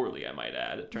 Poorly, I might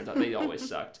add. It turns out they always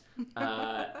sucked.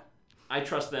 I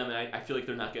trust them, and I feel like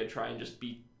they're not going to try and just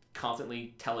be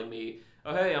constantly telling me,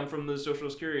 oh, hey, I'm from the Social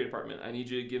Security Department. I need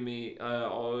you to give me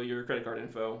all your credit card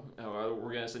info. Or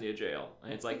we're going to send you to jail.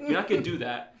 And it's like, you're not going to do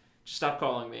that. Just stop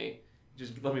calling me.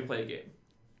 Just let me play a game.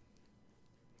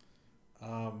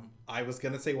 I was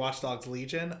gonna say Watch Dogs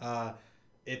Legion.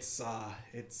 It's I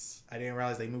didn't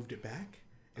realize they moved it back.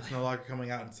 It's no longer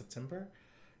coming out in September.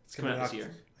 It's coming out this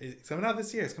year. It's coming out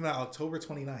this year. It's coming out October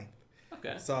 29th.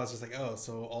 Okay. So I was just like, oh,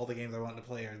 so all the games I wanted to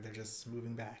play they're just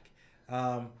moving back.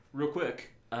 Real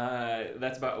quick,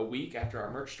 that's about a week after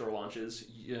our merch store launches.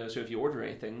 So if you order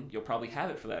anything, you'll probably have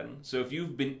it for then. So if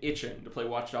you've been itching to play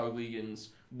Watch Dogs Legions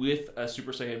with a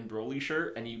Super Saiyan Broly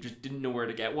shirt and you just didn't know where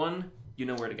to get one, you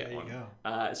know where to get There one. you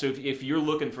go. So if you're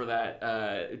looking for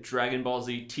that Dragon Ball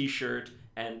Z T-shirt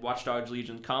and Watch Dogs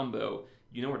Legion combo,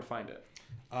 you know where to find it.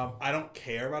 I don't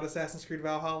care about Assassin's Creed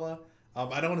Valhalla.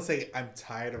 I don't want to say I'm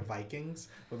tired of Vikings,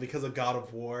 but because of God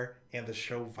of War and the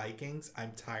show Vikings,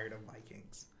 I'm tired of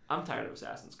Vikings. I'm tired of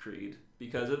Assassin's Creed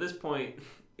because at this point,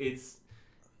 it's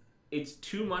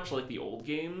too much like the old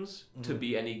games to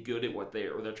be any good at what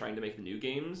they're trying to make the new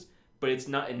games. But it's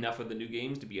not enough of the new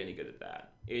games to be any good at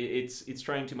that. It's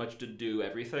trying too much to do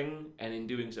everything, and in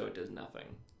doing so, it does nothing.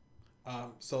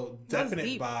 So That was definite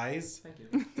deep. buys. Thank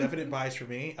you. Definite buys for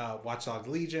me. Watch Dogs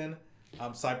Legion,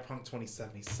 Cyberpunk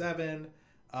 2077,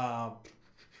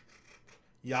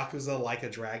 Yakuza Like a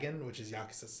Dragon, which is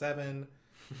Yakuza 7.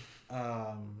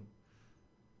 I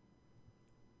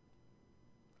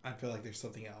feel like there's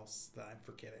something else that I'm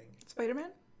forgetting.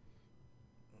 Spider-Man?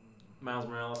 Miles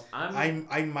Morales.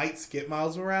 I might skip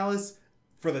Miles Morales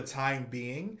for the time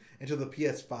being until the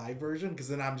PS5 version, because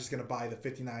then I'm just gonna buy the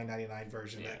 $59.99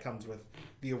 version that comes with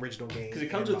the original game. Because it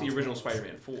comes and with the Miles original Morales.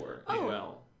 Spider-Man 4 as Oh.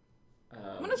 well.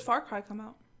 When does Far Cry come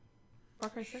out? Far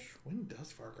Cry 6? When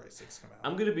does Far Cry 6 come out?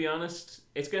 I'm gonna be honest.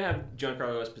 It's gonna have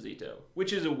Giancarlo Esposito,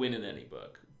 which is a win in any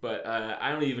book. But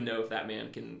I don't even know if that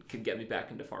man can get me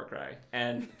back into Far Cry.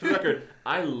 And for the record,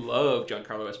 I love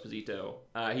Giancarlo Esposito.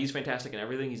 He's fantastic in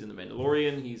everything. He's in The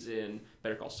Mandalorian. He's in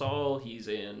Better Call Saul. He's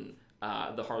in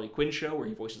the Harley Quinn show where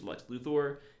he voices Lex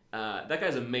Luthor. That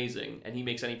guy's amazing, and he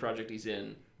makes any project he's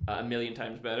in a million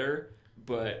times better.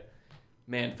 But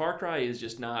man, Far Cry is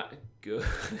just not good.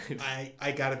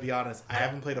 I gotta be honest. I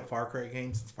haven't played a Far Cry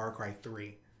game since Far Cry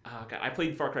 3. God, I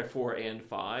played Far Cry 4 and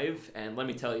 5, and let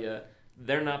me tell you,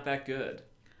 they're not that good.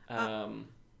 I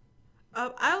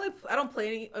don't play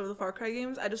any of the Far Cry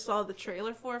games. I just saw the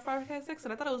trailer for Far Cry 6,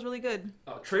 and I thought it was really good.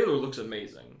 Trailer looks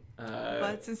amazing.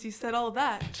 But since you said all of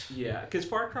that, Yeah, because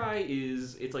Far Cry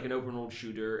it's like an open world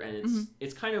shooter, and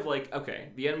it's kind of like, okay,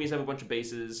 the enemies have a bunch of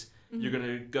bases. You're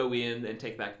gonna go in and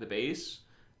take back the base,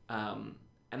 and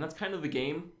that's kind of the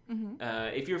game.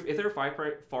 If there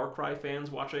are Far Cry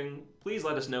fans watching, please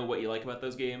let us know what you like about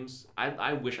those games.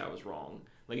 I wish I was wrong.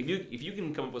 Like if you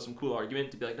can come up with some cool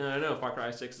argument to be like, no, Far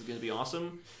Cry 6 is gonna be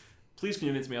awesome, please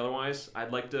convince me otherwise.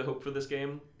 I'd like to hope for this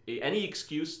game. Any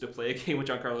excuse to play a game with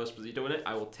Giancarlo Esposito in it,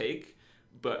 I will take.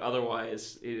 But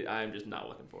otherwise, I'm just not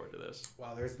looking forward to this.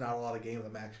 Wow, there's not a lot of games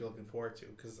I'm actually looking forward to,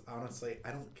 because honestly,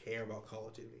 I don't care about Call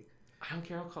of Duty. I don't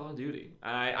care about Call of Duty.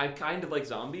 I kind of like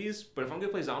zombies, but if I'm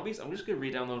gonna play zombies, I'm just gonna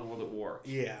re-download World at War.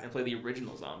 Yeah. And play the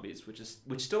original zombies, which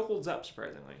still holds up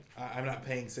surprisingly. I'm not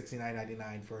paying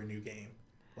 $69.99 for a new game.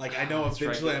 Like, I know That's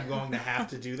eventually right. I'm going to have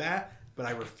to do that, but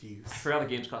I refuse. I forgot the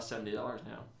games cost $70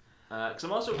 now. Because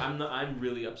I'm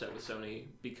really upset with Sony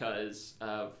because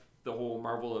of the whole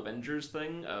Marvel Avengers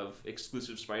thing of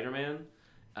exclusive Spider-Man.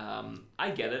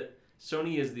 I get it.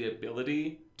 Sony has the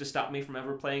ability to stop me from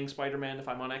ever playing Spider-Man if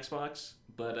I'm on Xbox,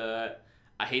 but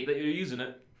I hate that you're using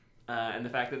it. And the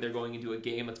fact that they're going into a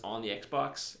game that's on the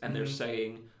Xbox and they're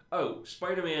saying, oh,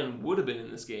 Spider-Man would have been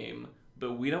in this game,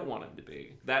 but we don't want him to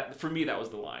be. That, for me, that was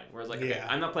the line. Where I was like, okay,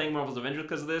 I'm not playing Marvel's Avengers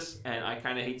because of this, and I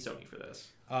kind of hate Sony for this.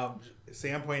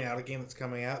 Sam pointed out a game that's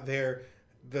coming out.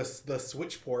 The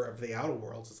Switch port of the Outer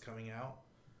Worlds is coming out.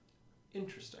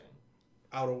 Interesting.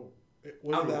 Outer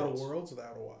Worlds or the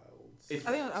Outer Wilds? I think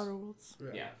it was Outer Worlds.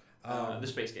 Yeah. The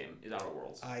space game is Outer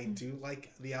Worlds. I do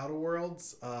like the Outer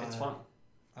Worlds. It's fun.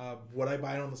 Would I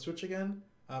buy it on the Switch again?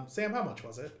 Sam, how much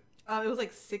was it? It was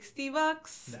like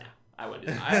 $60. No, I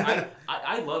wouldn't.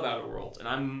 I love Outer Worlds, and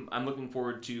I'm looking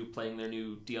forward to playing their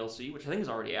new DLC, which I think is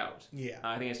already out. Yeah.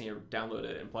 I think I just need to download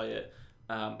it and play it.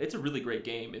 It's a really great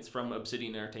game. It's from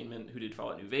Obsidian Entertainment, who did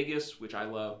Fallout New Vegas, which I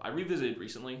love. I revisited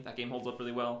recently. That game holds up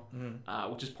really well,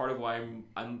 which is part of why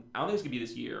I don't think it's gonna be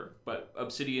this year, but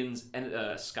Obsidian's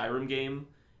Skyrim game.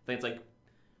 I think it's like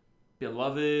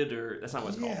Beloved, or that's not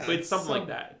what it's called, but it's something like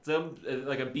that. It's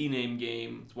like a B name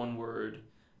game. It's one word.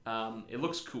 It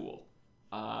looks cool,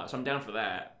 so I'm down for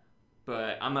that.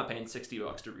 But I'm not paying $60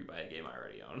 to rebuy a game I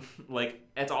already own. Like,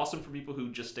 it's awesome for people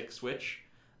who just stick Switch.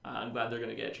 I'm glad they're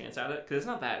going to get a chance at it, because it's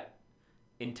not that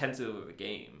intensive of a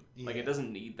game. Yeah. Like, it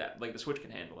doesn't need that. Like, the Switch can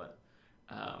handle it.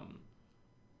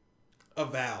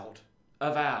 Avowed.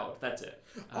 Avowed. That's it.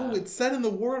 It's set in the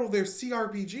world of their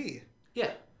CRPG.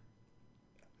 Yeah.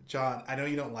 John, I know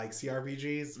you don't like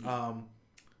CRPGs.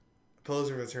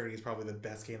 Pillars of Eternity is probably the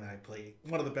best game that I played.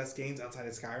 One of the best games outside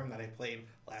of Skyrim that I played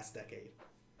last decade.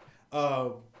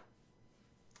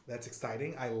 That's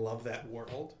exciting. I love that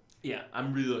world. Yeah,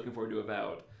 I'm really looking forward to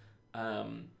Avowed. So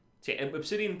yeah,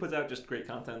 Obsidian puts out just great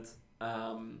content.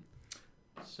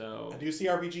 So A new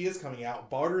CRPG is coming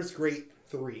out. Baldur's Gate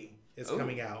 3 is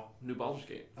coming out. New Baldur's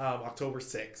Gate. October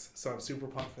 6th. So I'm super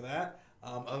pumped for that.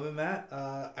 Other than that,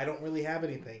 I don't really have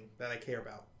anything that I care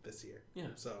about this year. Yeah.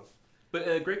 So.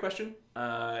 But great question.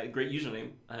 Great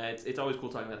username. It's always cool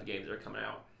talking about the games that are coming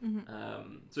out.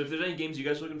 So if there's any games you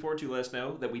guys are looking forward to, let us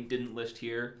know that we didn't list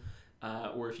here.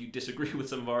 Or if you disagree with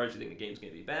some of ours, you think the game's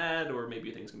going to be bad, or maybe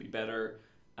you think it's going to be better,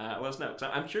 let us know. Because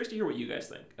I'm curious to hear what you guys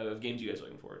think of games you guys are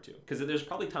looking forward to. Because there's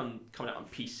probably a ton coming out on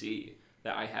PC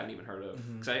that I haven't even heard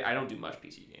of. Because I don't do much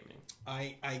PC gaming.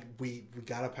 We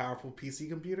got a powerful PC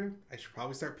computer. I should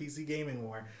probably start PC gaming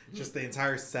more. Just the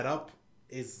entire setup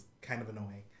is kind of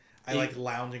annoying. I like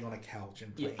lounging on a couch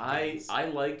and playing games. I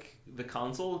like the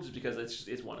console just because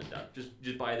it's one and done.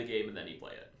 Just buy the game and then you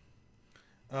play it.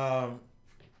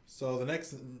 So the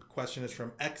next question is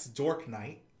from X Dork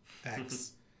Knight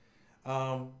X.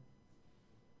 What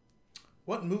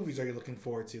movies are you looking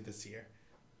forward to this year?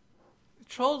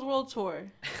 Trolls World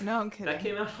Tour. No, I'm kidding. That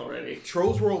came out already.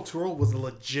 Trolls World Tour was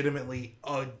legitimately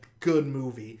a good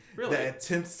movie Really? that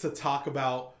attempts to talk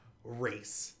about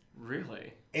race.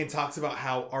 Really? And talks about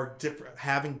how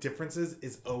having differences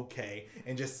is okay.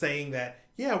 And just saying that,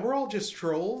 yeah, we're all just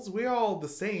trolls. We're all the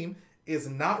same is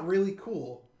not really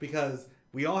cool because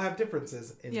we all have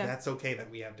differences. And that's okay that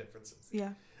we have differences.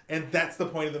 Yeah. And that's the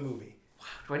point of the movie. Wow.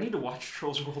 Do I need to watch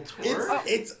Trolls World Tour?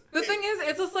 The thing is,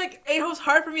 it's just like, it was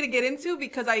hard for me to get into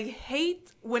because I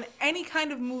hate when any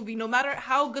kind of movie, no matter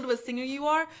how good of a singer you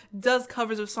are, does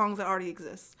covers of songs that already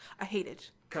exist. I hate it.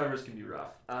 Covers can be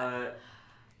rough. I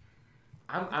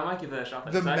might give that a shot.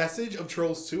 The message of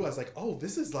Trolls 2, I was like, oh,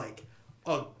 this is like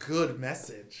a good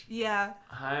message. Yeah.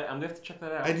 I'm going to have to check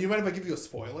that out. And do you mind if I give you a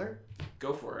spoiler?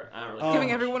 Go for it. I don't really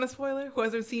Giving everyone a spoiler who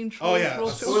hasn't seen Trolls. World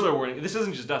Tour. Spoiler warning. This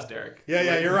isn't just us, Derek.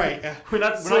 Yeah, you're right. We're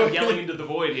not yelling into the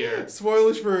void here.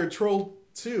 Spoilers for Troll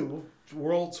 2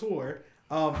 World Tour.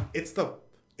 It's the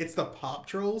pop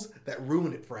trolls that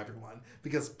ruined it for everyone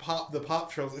because the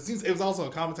pop trolls. It was also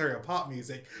a commentary on pop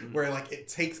music where like it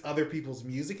takes other people's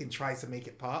music and tries to make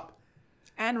it pop.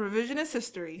 And revisionist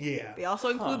history. Yeah. They also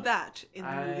include that in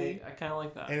the movie. I kind of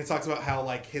like that. And it talks about how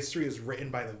like history is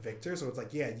written by the victor, so it's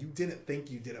like, yeah, you didn't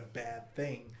think you did a bad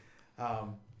thing,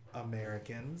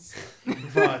 Americans.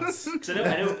 But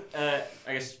I know.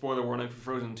 I guess spoiler warning for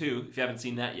Frozen 2 if you haven't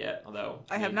seen that yet. Although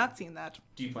I have not seen that.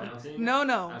 Do you plan on seeing it?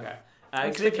 No. Okay.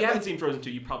 Because if you haven't seen Frozen 2,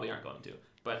 you probably aren't going to.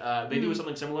 But they do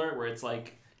something similar where it's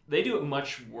like they do it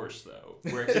much worse though.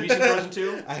 Have you seen Frozen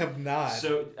 2? I have not.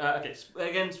 So okay,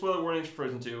 again, spoiler warnings for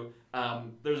Frozen 2.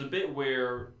 There's a bit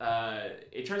where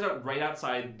it turns out right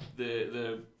outside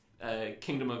the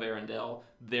Kingdom of Arendelle,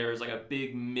 there's like a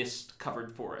big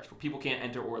mist-covered forest where people can't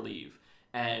enter or leave,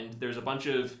 and there's a bunch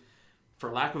of,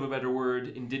 for lack of a better word,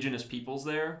 indigenous peoples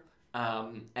there.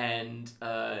 And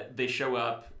they show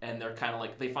up and they're kind of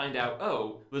like, they find out,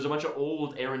 oh, there's a bunch of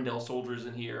old Arendelle soldiers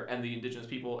in here and the indigenous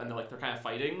people, and they're kind of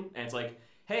fighting, and it's like,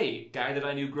 hey, guy that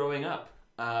I knew growing up,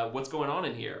 what's going on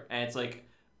in here? And it's like,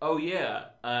 oh yeah,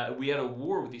 we had a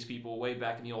war with these people way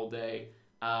back in the old day,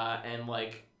 and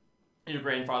like your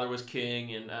grandfather was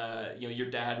king, and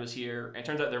your dad was here, and it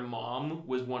turns out their mom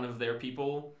was one of their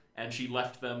people, and she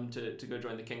left them to go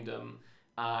join the kingdom,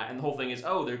 and the whole thing is,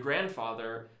 oh, their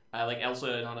grandfather, like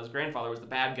Elsa and Anna's grandfather, was the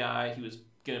bad guy. He was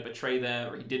gonna betray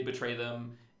them, or he did betray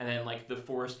them, and then like the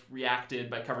forest reacted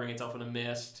by covering itself in a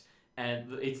mist,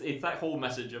 and it's that whole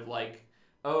message of like,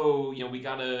 oh, we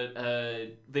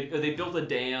gotta they built a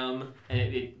dam and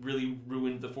it really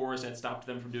ruined the forest and it stopped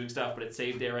them from doing stuff, but it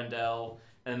saved Arendelle.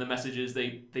 And then the message is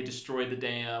they destroyed the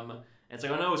dam, and it's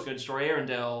like, oh no, it's gonna destroy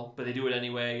Arendelle, but they do it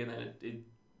anyway, and then it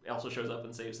Elsa shows up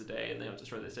and saves the day, and they don't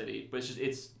destroy the city. But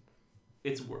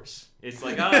it's worse. It's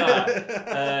like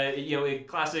a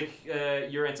classic.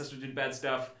 Your ancestors did bad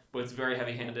stuff, but it's very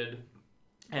heavy-handed,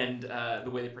 and the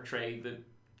way they portray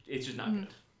it's just not good.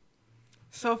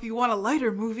 So if you want a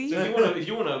lighter movie, so if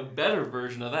you want a better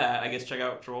version of that, I guess check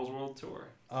out Trolls World Tour.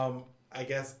 I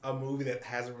guess a movie that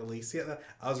hasn't released yet.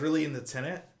 I was really into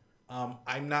Tenet.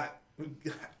 I'm not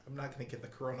gonna get the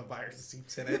coronavirus to see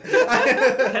Tenet.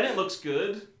 Tenet looks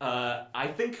good.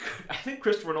 I think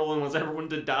Christopher Nolan wants everyone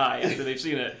to die after they've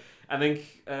seen it. I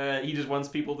think he just wants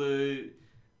people to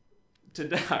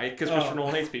die because Christopher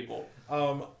Nolan hates people.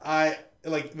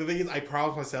 like the thing is, I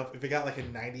promised myself if it got like a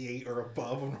 98 or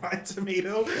above on Rotten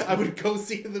Tomato, I would go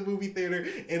see it in the movie theater.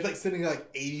 And it's like sitting at like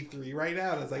 83 right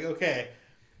now, and I was like, okay.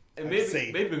 And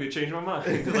maybe we could change my mind.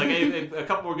 Because like a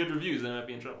couple more good reviews, then I might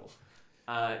be in trouble.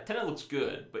 Tenet looks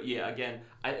good, but yeah, again,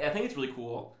 I think it's really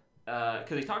cool because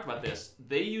they talked about this.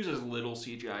 They use as little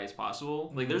CGI as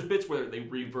possible. Like there's bits where they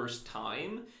reverse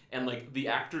time, and like the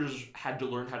actors had to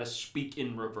learn how to speak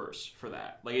in reverse for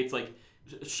that. Like it's like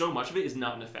so much of it is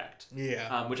not an effect.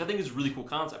 Yeah. Which I think is a really cool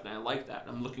concept, and I like that.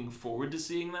 I'm looking forward to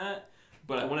seeing that.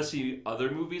 But I want to see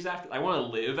other movies after. I want to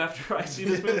live after I see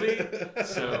this movie.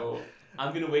 So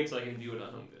I'm gonna wait till I can view it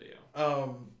on home video.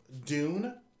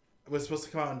 Dune was supposed to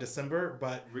come out in December,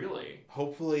 but Really?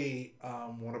 hopefully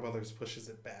Warner Brothers pushes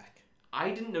it back.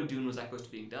 I didn't know Dune was that close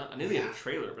to being done. I knew they had a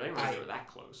trailer, but I didn't realize they were that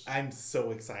close. I'm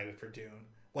so excited for Dune.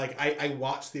 Like I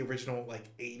watched the original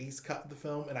like 80s cut of the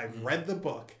film, and I've read the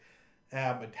book.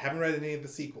 But haven't read any of the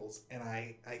sequels, and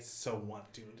I so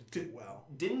want Dune to do well.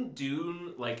 Didn't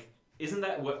Dune, like, isn't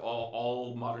that what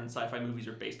all modern sci-fi movies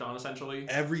are based on, essentially?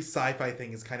 Every sci-fi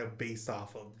thing is kind of based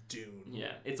off of Dune.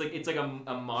 Yeah, it's like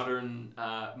a modern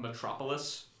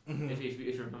Metropolis, if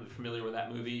you're familiar with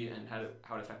that movie and how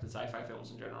it affected sci-fi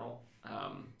films in general.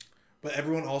 But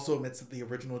everyone also admits that the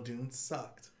original Dune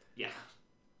sucked. Yeah.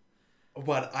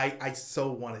 But I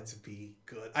so want it to be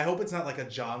good. I hope it's not like a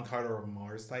John Carter of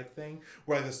Mars type thing,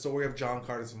 where the story of John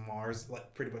Carter's Mars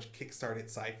like pretty much kickstarted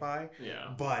sci-fi. Yeah.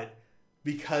 But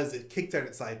because it kickstarted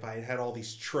sci-fi, it had all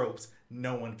these tropes,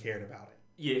 no one cared about it.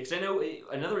 Yeah, because I know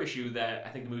another issue that I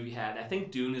think the movie had, and I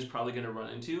think Dune is probably going to run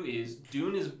into, is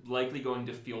Dune is likely going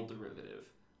to feel derivative.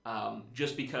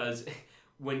 Just because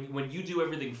when you do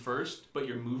everything first, but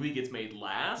your movie gets made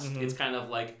last, it's kind of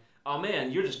like, oh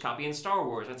man, you're just copying Star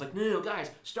Wars. And it's like, no, guys,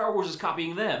 Star Wars is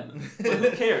copying them. But who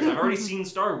cares? I've already seen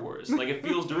Star Wars. Like, it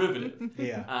feels derivative.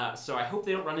 Yeah. So I hope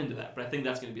they don't run into that, but I think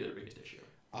that's going to be their biggest issue.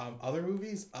 Other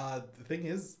movies, the thing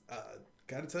is,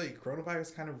 gotta tell you,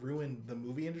 coronavirus kind of ruined the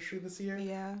movie industry this year.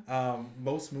 Yeah.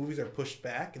 Most movies are pushed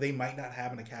back. They might not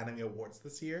have an Academy Awards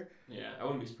this year. Yeah, I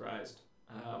wouldn't be surprised.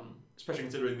 Especially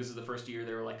considering this is the first year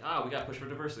they were like, we got to push for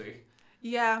diversity.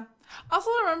 Yeah.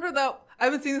 Also remember that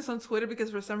I've been seeing this on Twitter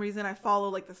because for some reason I follow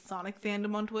like the Sonic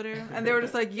fandom on Twitter, and they were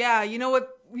just like, yeah, you know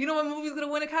what movie's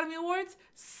gonna win Academy Awards?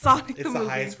 Sonic the movie. It's the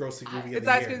highest grossing movie of It's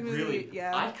the highest year. grossing movie. Really?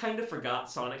 Yeah. I kind of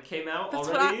forgot Sonic came out That's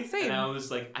already, what and I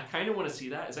was like, I kind of want to see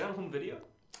that. Is that on home video?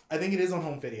 I think it is on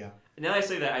home video. Now that I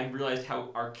say that, I realized how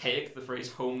archaic the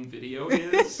phrase home video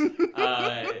is.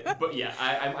 But yeah,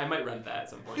 I might rent that at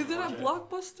some point. Is it on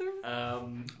Blockbuster?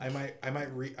 I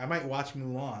might watch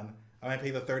Mulan. I might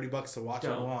pay the $30 to watch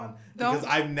Mulan Don't. because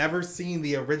I've never seen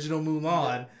the original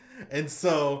Mulan, and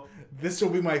so this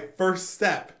will be my first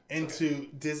step into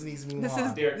Disney's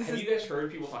Mulan. Derek, have you guys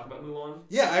heard people talk about Mulan?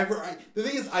 Yeah, I've heard. The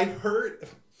thing is, I've heard.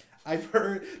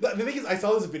 The thing is, I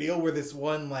saw this video where this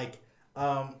one like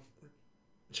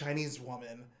Chinese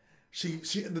woman. She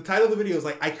the title of the video is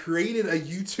like, I created a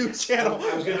YouTube channel.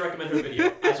 I was going to recommend her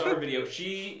video. I saw her video.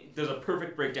 She does a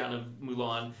perfect breakdown of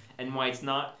Mulan and why it's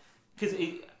not... Because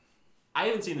I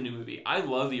haven't seen the new movie. I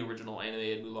love the original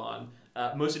animated Mulan,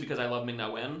 mostly because I love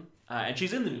Ming-Na Wen. And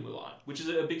she's in the new Mulan, which is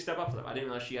a big step up for them. I didn't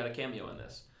realize she had a cameo in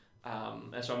this.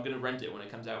 And so I'm going to rent it when it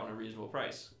comes out on a reasonable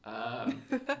price.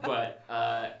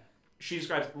 But she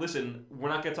describes, listen, we're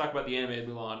not going to talk about the animated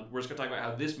Mulan. We're just going to talk about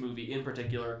how this movie in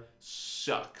particular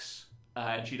sucks.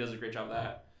 And she does a great job of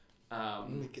that. Let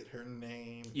me get her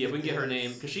name. Yeah, we can get her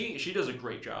name because she does a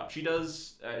great job. She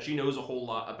does. She knows a whole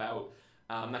lot about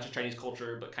not just Chinese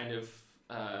culture, but kind of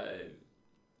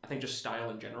I think just style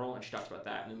in general. And she talks about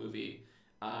that in the movie.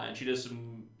 And she does a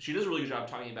really good job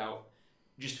talking about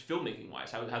just filmmaking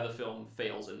wise how the film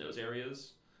fails in those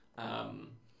areas.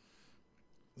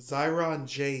 Zyron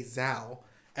J. Zhao.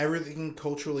 Everything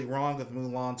culturally wrong with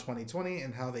Mulan 2020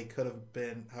 and how it could have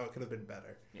been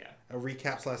better. Yeah. A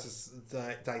recap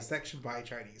 / dissection by a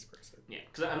Chinese person. Yeah,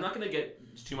 because I'm not going to get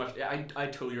too much... I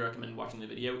totally recommend watching the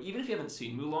video. Even if you haven't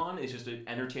seen Mulan, it's just an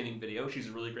entertaining video. She's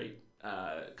a really great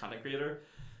content creator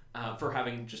for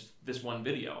having just this one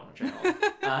video on her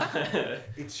channel.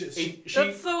 It's just...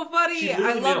 That's so funny. She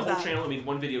literally I love made a whole that. channel,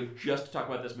 one video just to talk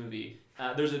about this movie.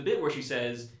 There's a bit where she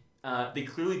says... they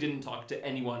clearly didn't talk to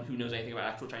anyone who knows anything about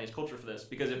actual Chinese culture for this,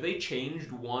 because if they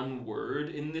changed one word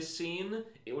in this scene,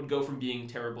 it would go from being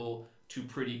terrible to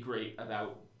pretty great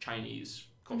about Chinese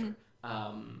culture.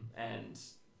 And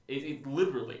it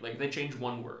literally, like, if they change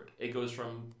one word, it goes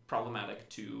from problematic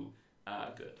to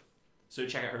good. So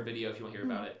check out her video if you want to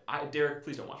hear about it. Derek,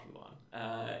 please don't watch Mulan.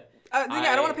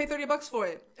 I don't want to pay $30 for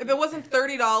it. If it wasn't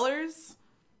 $30,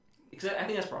 because I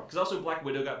think that's a problem. Because also Black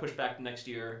Widow got pushed back to next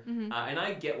year, and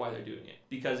I get why they're doing it.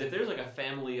 Because if there's like a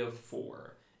family of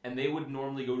 4 and they would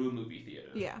normally go to a movie theater,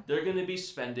 they're going to be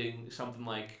spending something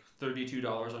like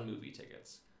 $32 on movie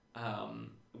tickets.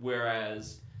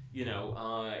 Whereas,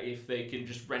 if they can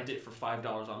just rent it for $5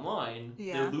 online,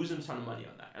 they're losing a ton of money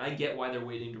on that. And I get why they're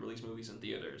waiting to release movies in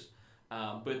theaters.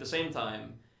 But at the same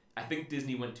time, I think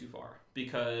Disney went too far.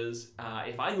 Because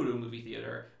if I go to a movie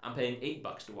theater, I'm paying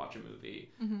 $8 to watch a movie.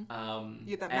 You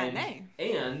get that matinee.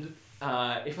 And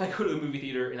if I go to a movie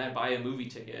theater and I buy a movie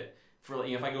ticket, for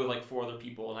if I go with like 4 other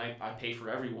people and I pay for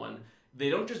everyone, they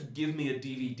don't just give me a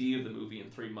DVD of the movie in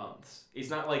 3 months. It's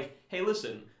not like, hey,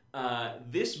 listen,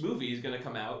 this movie is going to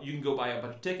come out. You can go buy a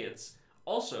bunch of tickets.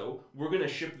 Also, we're going to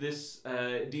ship this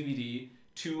DVD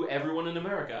to everyone in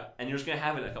America, and you're just going to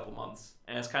have it in a couple months.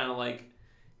 And it's kind of like,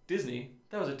 Disney,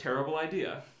 that was a terrible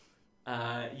idea.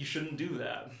 You shouldn't do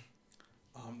that.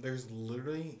 There's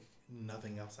literally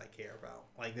nothing else I care about.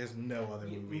 Like, there's no other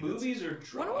movie. Movies are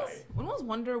dry. When was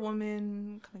Wonder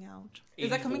Woman coming out? Is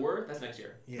that coming? That's next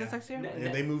year. Yeah. That's next year?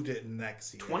 They moved it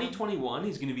next year. 2021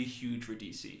 is going to be huge for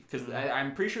DC. Because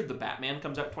I'm pretty sure the Batman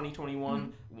comes out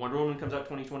 2021. Wonder Woman comes out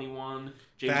 2021.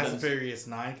 Fast and Furious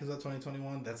 9 comes out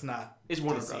 2021. That's not It's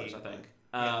Warner DC. Brothers, I think.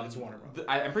 It's Warner Brothers.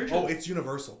 I'm pretty sure. Oh, it's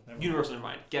Universal. Universal, never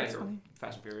mind. Get it here.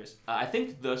 Fast and Furious. I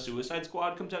think the Suicide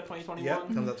Squad comes out 2021. Yeah,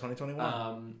 comes out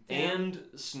 2021. And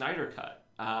Snyder Cut,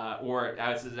 or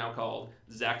as it's now called,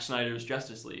 Zack Snyder's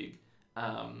Justice League,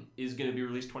 is going to be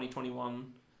released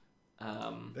 2021.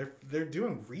 They're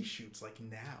doing reshoots like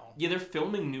now. Yeah, they're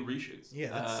filming new reshoots. Yeah,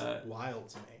 that's wild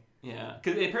to me. Yeah,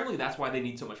 because apparently that's why they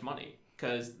need so much money.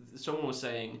 Because someone was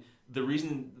saying the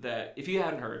reason that, if you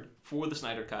hadn't heard, for the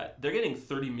Snyder Cut, they're getting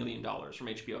 $30 million from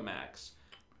HBO Max.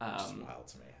 It's wild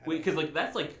to me. Because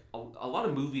that's like a lot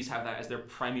of movies have that as their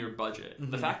primary budget.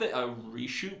 The fact that a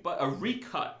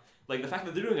recut, like the fact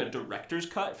that they're doing a director's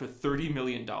cut for $30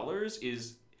 million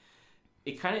is,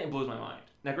 it kind of blows my mind.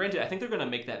 Now, granted, I think they're going to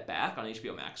make that back on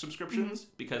HBO Max subscriptions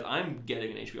because I'm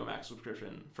getting an HBO Max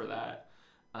subscription for that.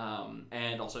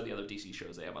 And also the other DC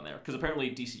shows they have on there. Because apparently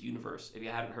DC Universe, if you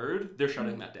haven't heard, they're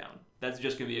shutting that down. That's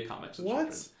just going to be a comic subscription.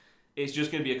 What? It's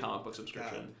just going to be a comic book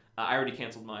subscription. I already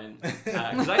canceled mine.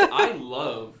 Because I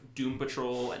love Doom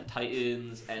Patrol and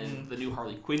Titans and the new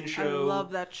Harley Quinn show. I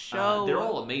love that show. They're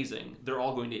all amazing. They're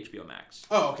all going to HBO Max.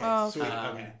 Oh, okay. Sweet.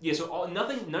 Okay. Yeah, so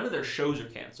none of their shows are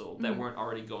canceled that weren't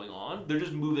already going on. They're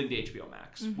just moving to HBO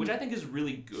Max, which I think is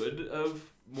really good of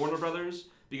Warner Brothers.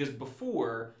 Because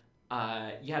before,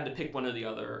 you had to pick one or the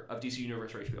other of DC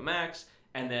Universe or HBO Max,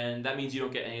 and then that means you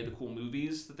don't get any of the cool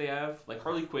movies that they have. Like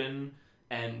Harley Quinn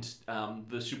and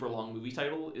the super long movie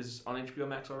title is on HBO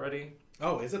Max already.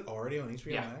 Oh, is it already on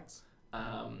HBO Max?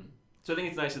 So I think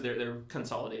it's nice that they're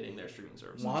consolidating their streaming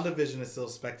services. WandaVision is still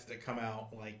expected to come out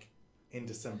like in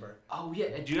December. Oh yeah,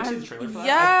 did you guys see the trailer for that?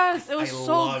 Yes, it was so good.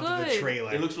 I loved the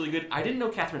trailer. It looks really good. I didn't know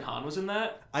Catherine Hahn was in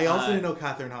that. I also didn't know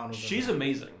Catherine Hahn was in that. She's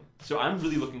amazing. So I'm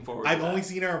really looking forward to that. I've only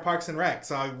seen her in Parks and Rec,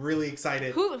 so I'm really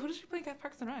excited. Who does she play at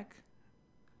Parks and Rec?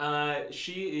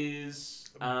 She's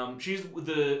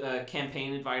the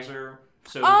campaign advisor.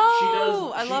 So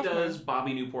I love she does her.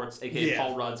 Bobby Newport's, aka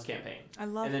Paul Rudd's campaign. I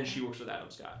love And then her. she works with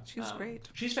Adam Scott. She's great.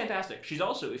 She's fantastic. She's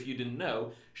also, if you didn't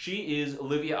know, she is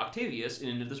Olivia Octavius in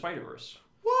Into the Spider-Verse.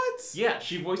 What? Yeah,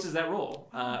 she voices that role.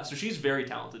 So she's very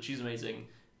talented. She's amazing.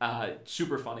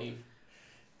 Super funny.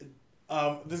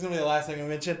 This is gonna be the last thing I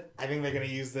mention. I think they're gonna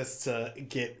use this to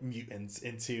get mutants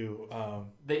into.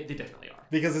 They definitely are.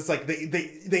 Because it's like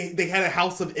they had a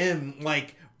House of M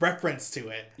like reference to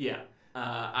it. Yeah.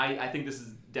 I think this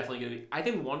is definitely going to be... I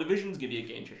think WandaVision is going to be a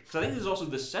game changer. Because I think this is also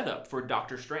the setup for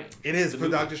Doctor Strange. It is, for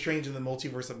Doctor Strange in the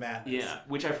Multiverse of Madness. Yeah,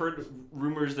 which I've heard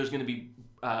rumors there's going to be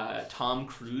Tom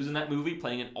Cruise in that movie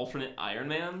playing an alternate Iron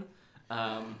Man.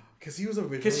 Because he was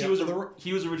originally...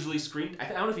 he was originally screen... I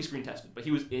don't know if he screen tested, but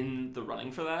he was in the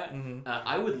running for that.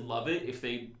 I would love it if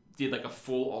they did like a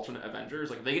full alternate Avengers.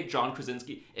 Like if they get John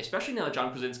Krasinski, especially now that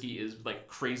John Krasinski is like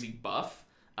crazy buff,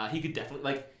 he could definitely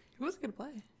like... Who was he going to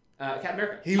play? Captain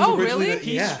America. He was originally really?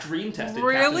 He stream tested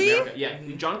Really? Captain America.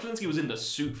 Yeah, John Krasinski was in the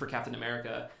suit for Captain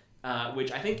America,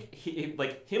 which I think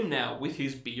him now with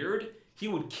his beard, he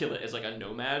would kill it as like a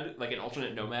nomad, like an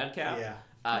alternate nomad Cap.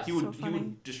 Yeah. He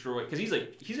would destroy it because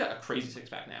he's got a crazy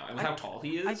six pack now, and with how tall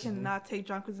he is. I cannot take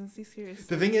John Krasinski seriously.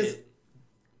 The thing is,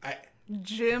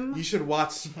 Jim. you should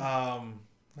watch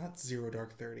not Zero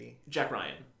Dark 30. Jack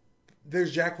Ryan.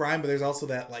 There's Jack Ryan, but there's also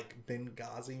that like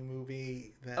Benghazi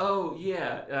movie. Oh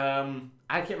yeah,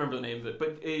 I can't remember the name of it,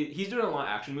 but he's doing a lot of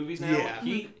action movies now. Yeah,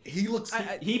 he looks.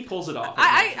 He pulls it off.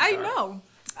 I know.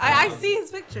 I see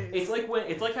his pictures. It's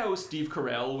like how Steve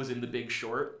Carell was in The Big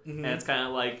Short, and it's kind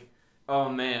of like oh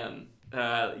man,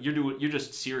 you're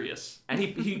just serious, and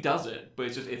he does it, but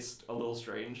it's a little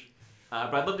strange.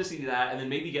 But I'd love to see that, and then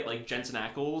maybe get like Jensen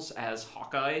Ackles as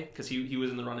Hawkeye, because he was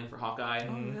in the running for Hawkeye.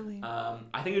 Oh, really?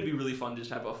 I think it'd be really fun to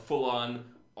just have a full on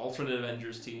alternate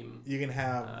Avengers team. You can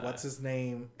have what's his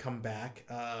name come back.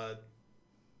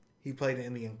 He played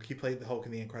the Hulk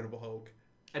in the Incredible Hulk.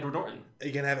 Edward Norton.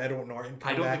 You can have Edward Norton come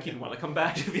back. I don't think he'd want to come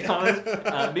back, to be honest.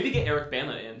 Maybe get Eric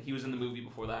Bana in. He was in the movie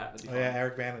before that. That'd be fun. Yeah,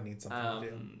 Eric Bana needs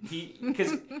something to do.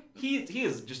 Because he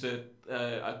is just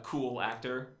a cool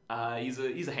actor.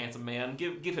 He's a handsome man.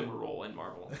 Give him a role in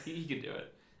Marvel. He could do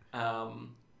it.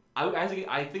 I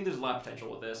think there's a lot of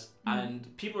potential with this,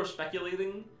 and people are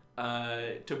speculating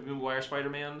Tobey Maguire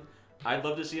Spider-Man. I'd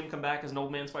love to see him come back as an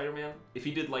old man Spider-Man. If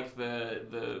he did like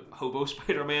the hobo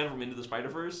Spider-Man from Into the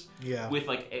Spider-Verse, with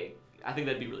like I think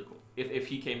that'd be really cool. If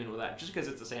he came in with that, just because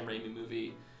it's a Sam Raimi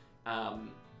movie.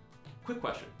 Quick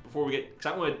question before we get, because I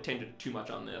don't want to tangent too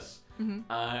much on this.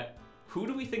 Who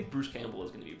do we think Bruce Campbell is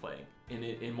going to be playing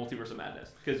in Multiverse of Madness?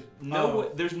 Because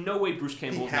there's no way Bruce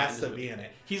Campbell has to be in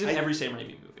it. He's in every Sam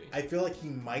Raimi movie. I feel like he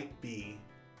might be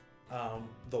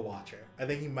the Watcher. I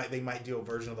think they might do a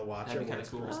version of the Watcher where it's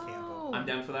cool. Bruce Campbell. I'm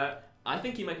down for that. I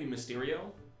think he might be Mysterio,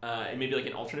 and maybe like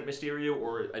an alternate Mysterio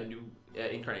or a new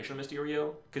incarnation of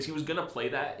Mysterio, because he was gonna play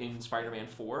that in Spider-Man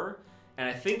 4, and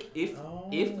I think if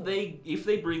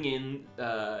they bring in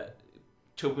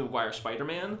Tobey Maguire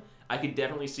Spider-Man, I could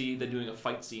definitely see them doing a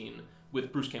fight scene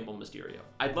with Bruce Campbell and Mysterio.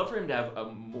 I'd love for him to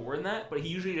have more in that, but he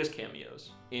usually does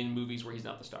cameos in movies where he's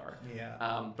not the star.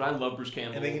 Yeah. But I love Bruce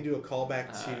Campbell. And they can do a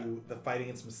callback to the fight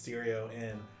against Mysterio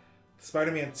in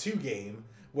Spider-Man 2 game,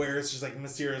 where it's just like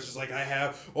Mysterio's just like, I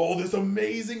have all this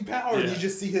amazing power, and you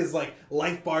just see his like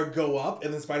life bar go up,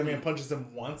 and then Spider-Man punches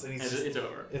him once, and it's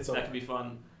over. It's over. That could be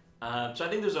fun. So I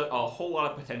think there's a whole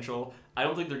lot of potential. I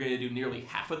don't think they're going to do nearly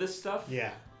half of this stuff.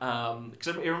 Yeah.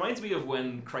 Because it reminds me of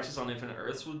when Crisis on Infinite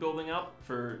Earths was building up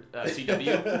for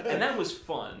CW, and that was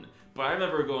fun. But I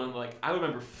remember I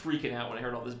remember freaking out when I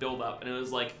heard all this build up, and it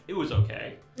was like, it was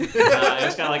okay. It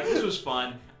was kind of like, this was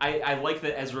fun. I like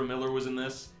that Ezra Miller was in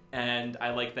this, and I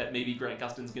like that maybe Grant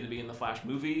Gustin's going to be in the Flash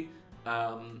movie.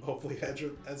 Hopefully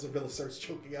Ezra Miller starts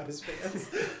choking out his fans.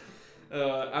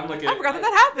 I forgot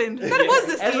that happened. That was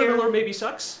this Ezra year. Miller maybe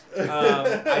sucks.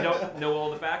 I don't know all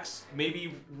the facts.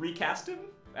 Maybe recast him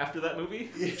after that movie,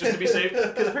 just to be safe.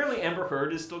 Because apparently Amber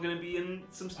Heard is still going to be in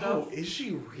some stuff. Oh, is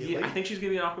she really? Yeah, I think she's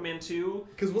going to be in Aquaman 2.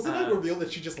 Because wasn't it revealed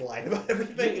that she just lied about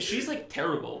everything? Yeah, she's like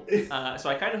terrible. So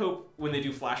I kind of hope when they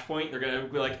do Flashpoint, they're going to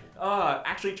be like,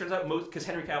 actually it turns out because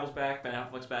Henry Cavill's back, Ben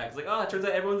Affleck's back. It's like, it turns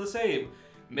out everyone's the same.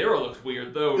 Mira looks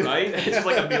weird though, right? It's just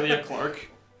like Amelia Clark.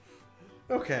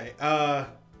 Okay,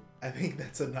 I think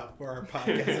that's enough for our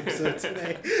podcast episode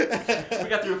today. We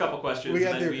got through a couple questions. We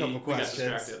got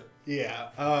distracted.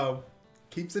 Yeah.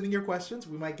 Keep sending your questions.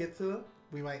 We might get to them.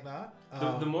 We might not.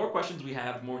 The more questions we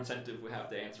have, the more incentive we have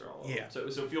to answer all of them.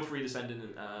 So feel free to send in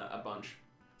a bunch.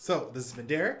 So this has been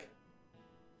Derek.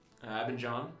 I've been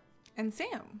John. And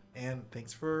Sam. And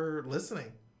thanks for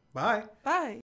listening. Bye. Bye.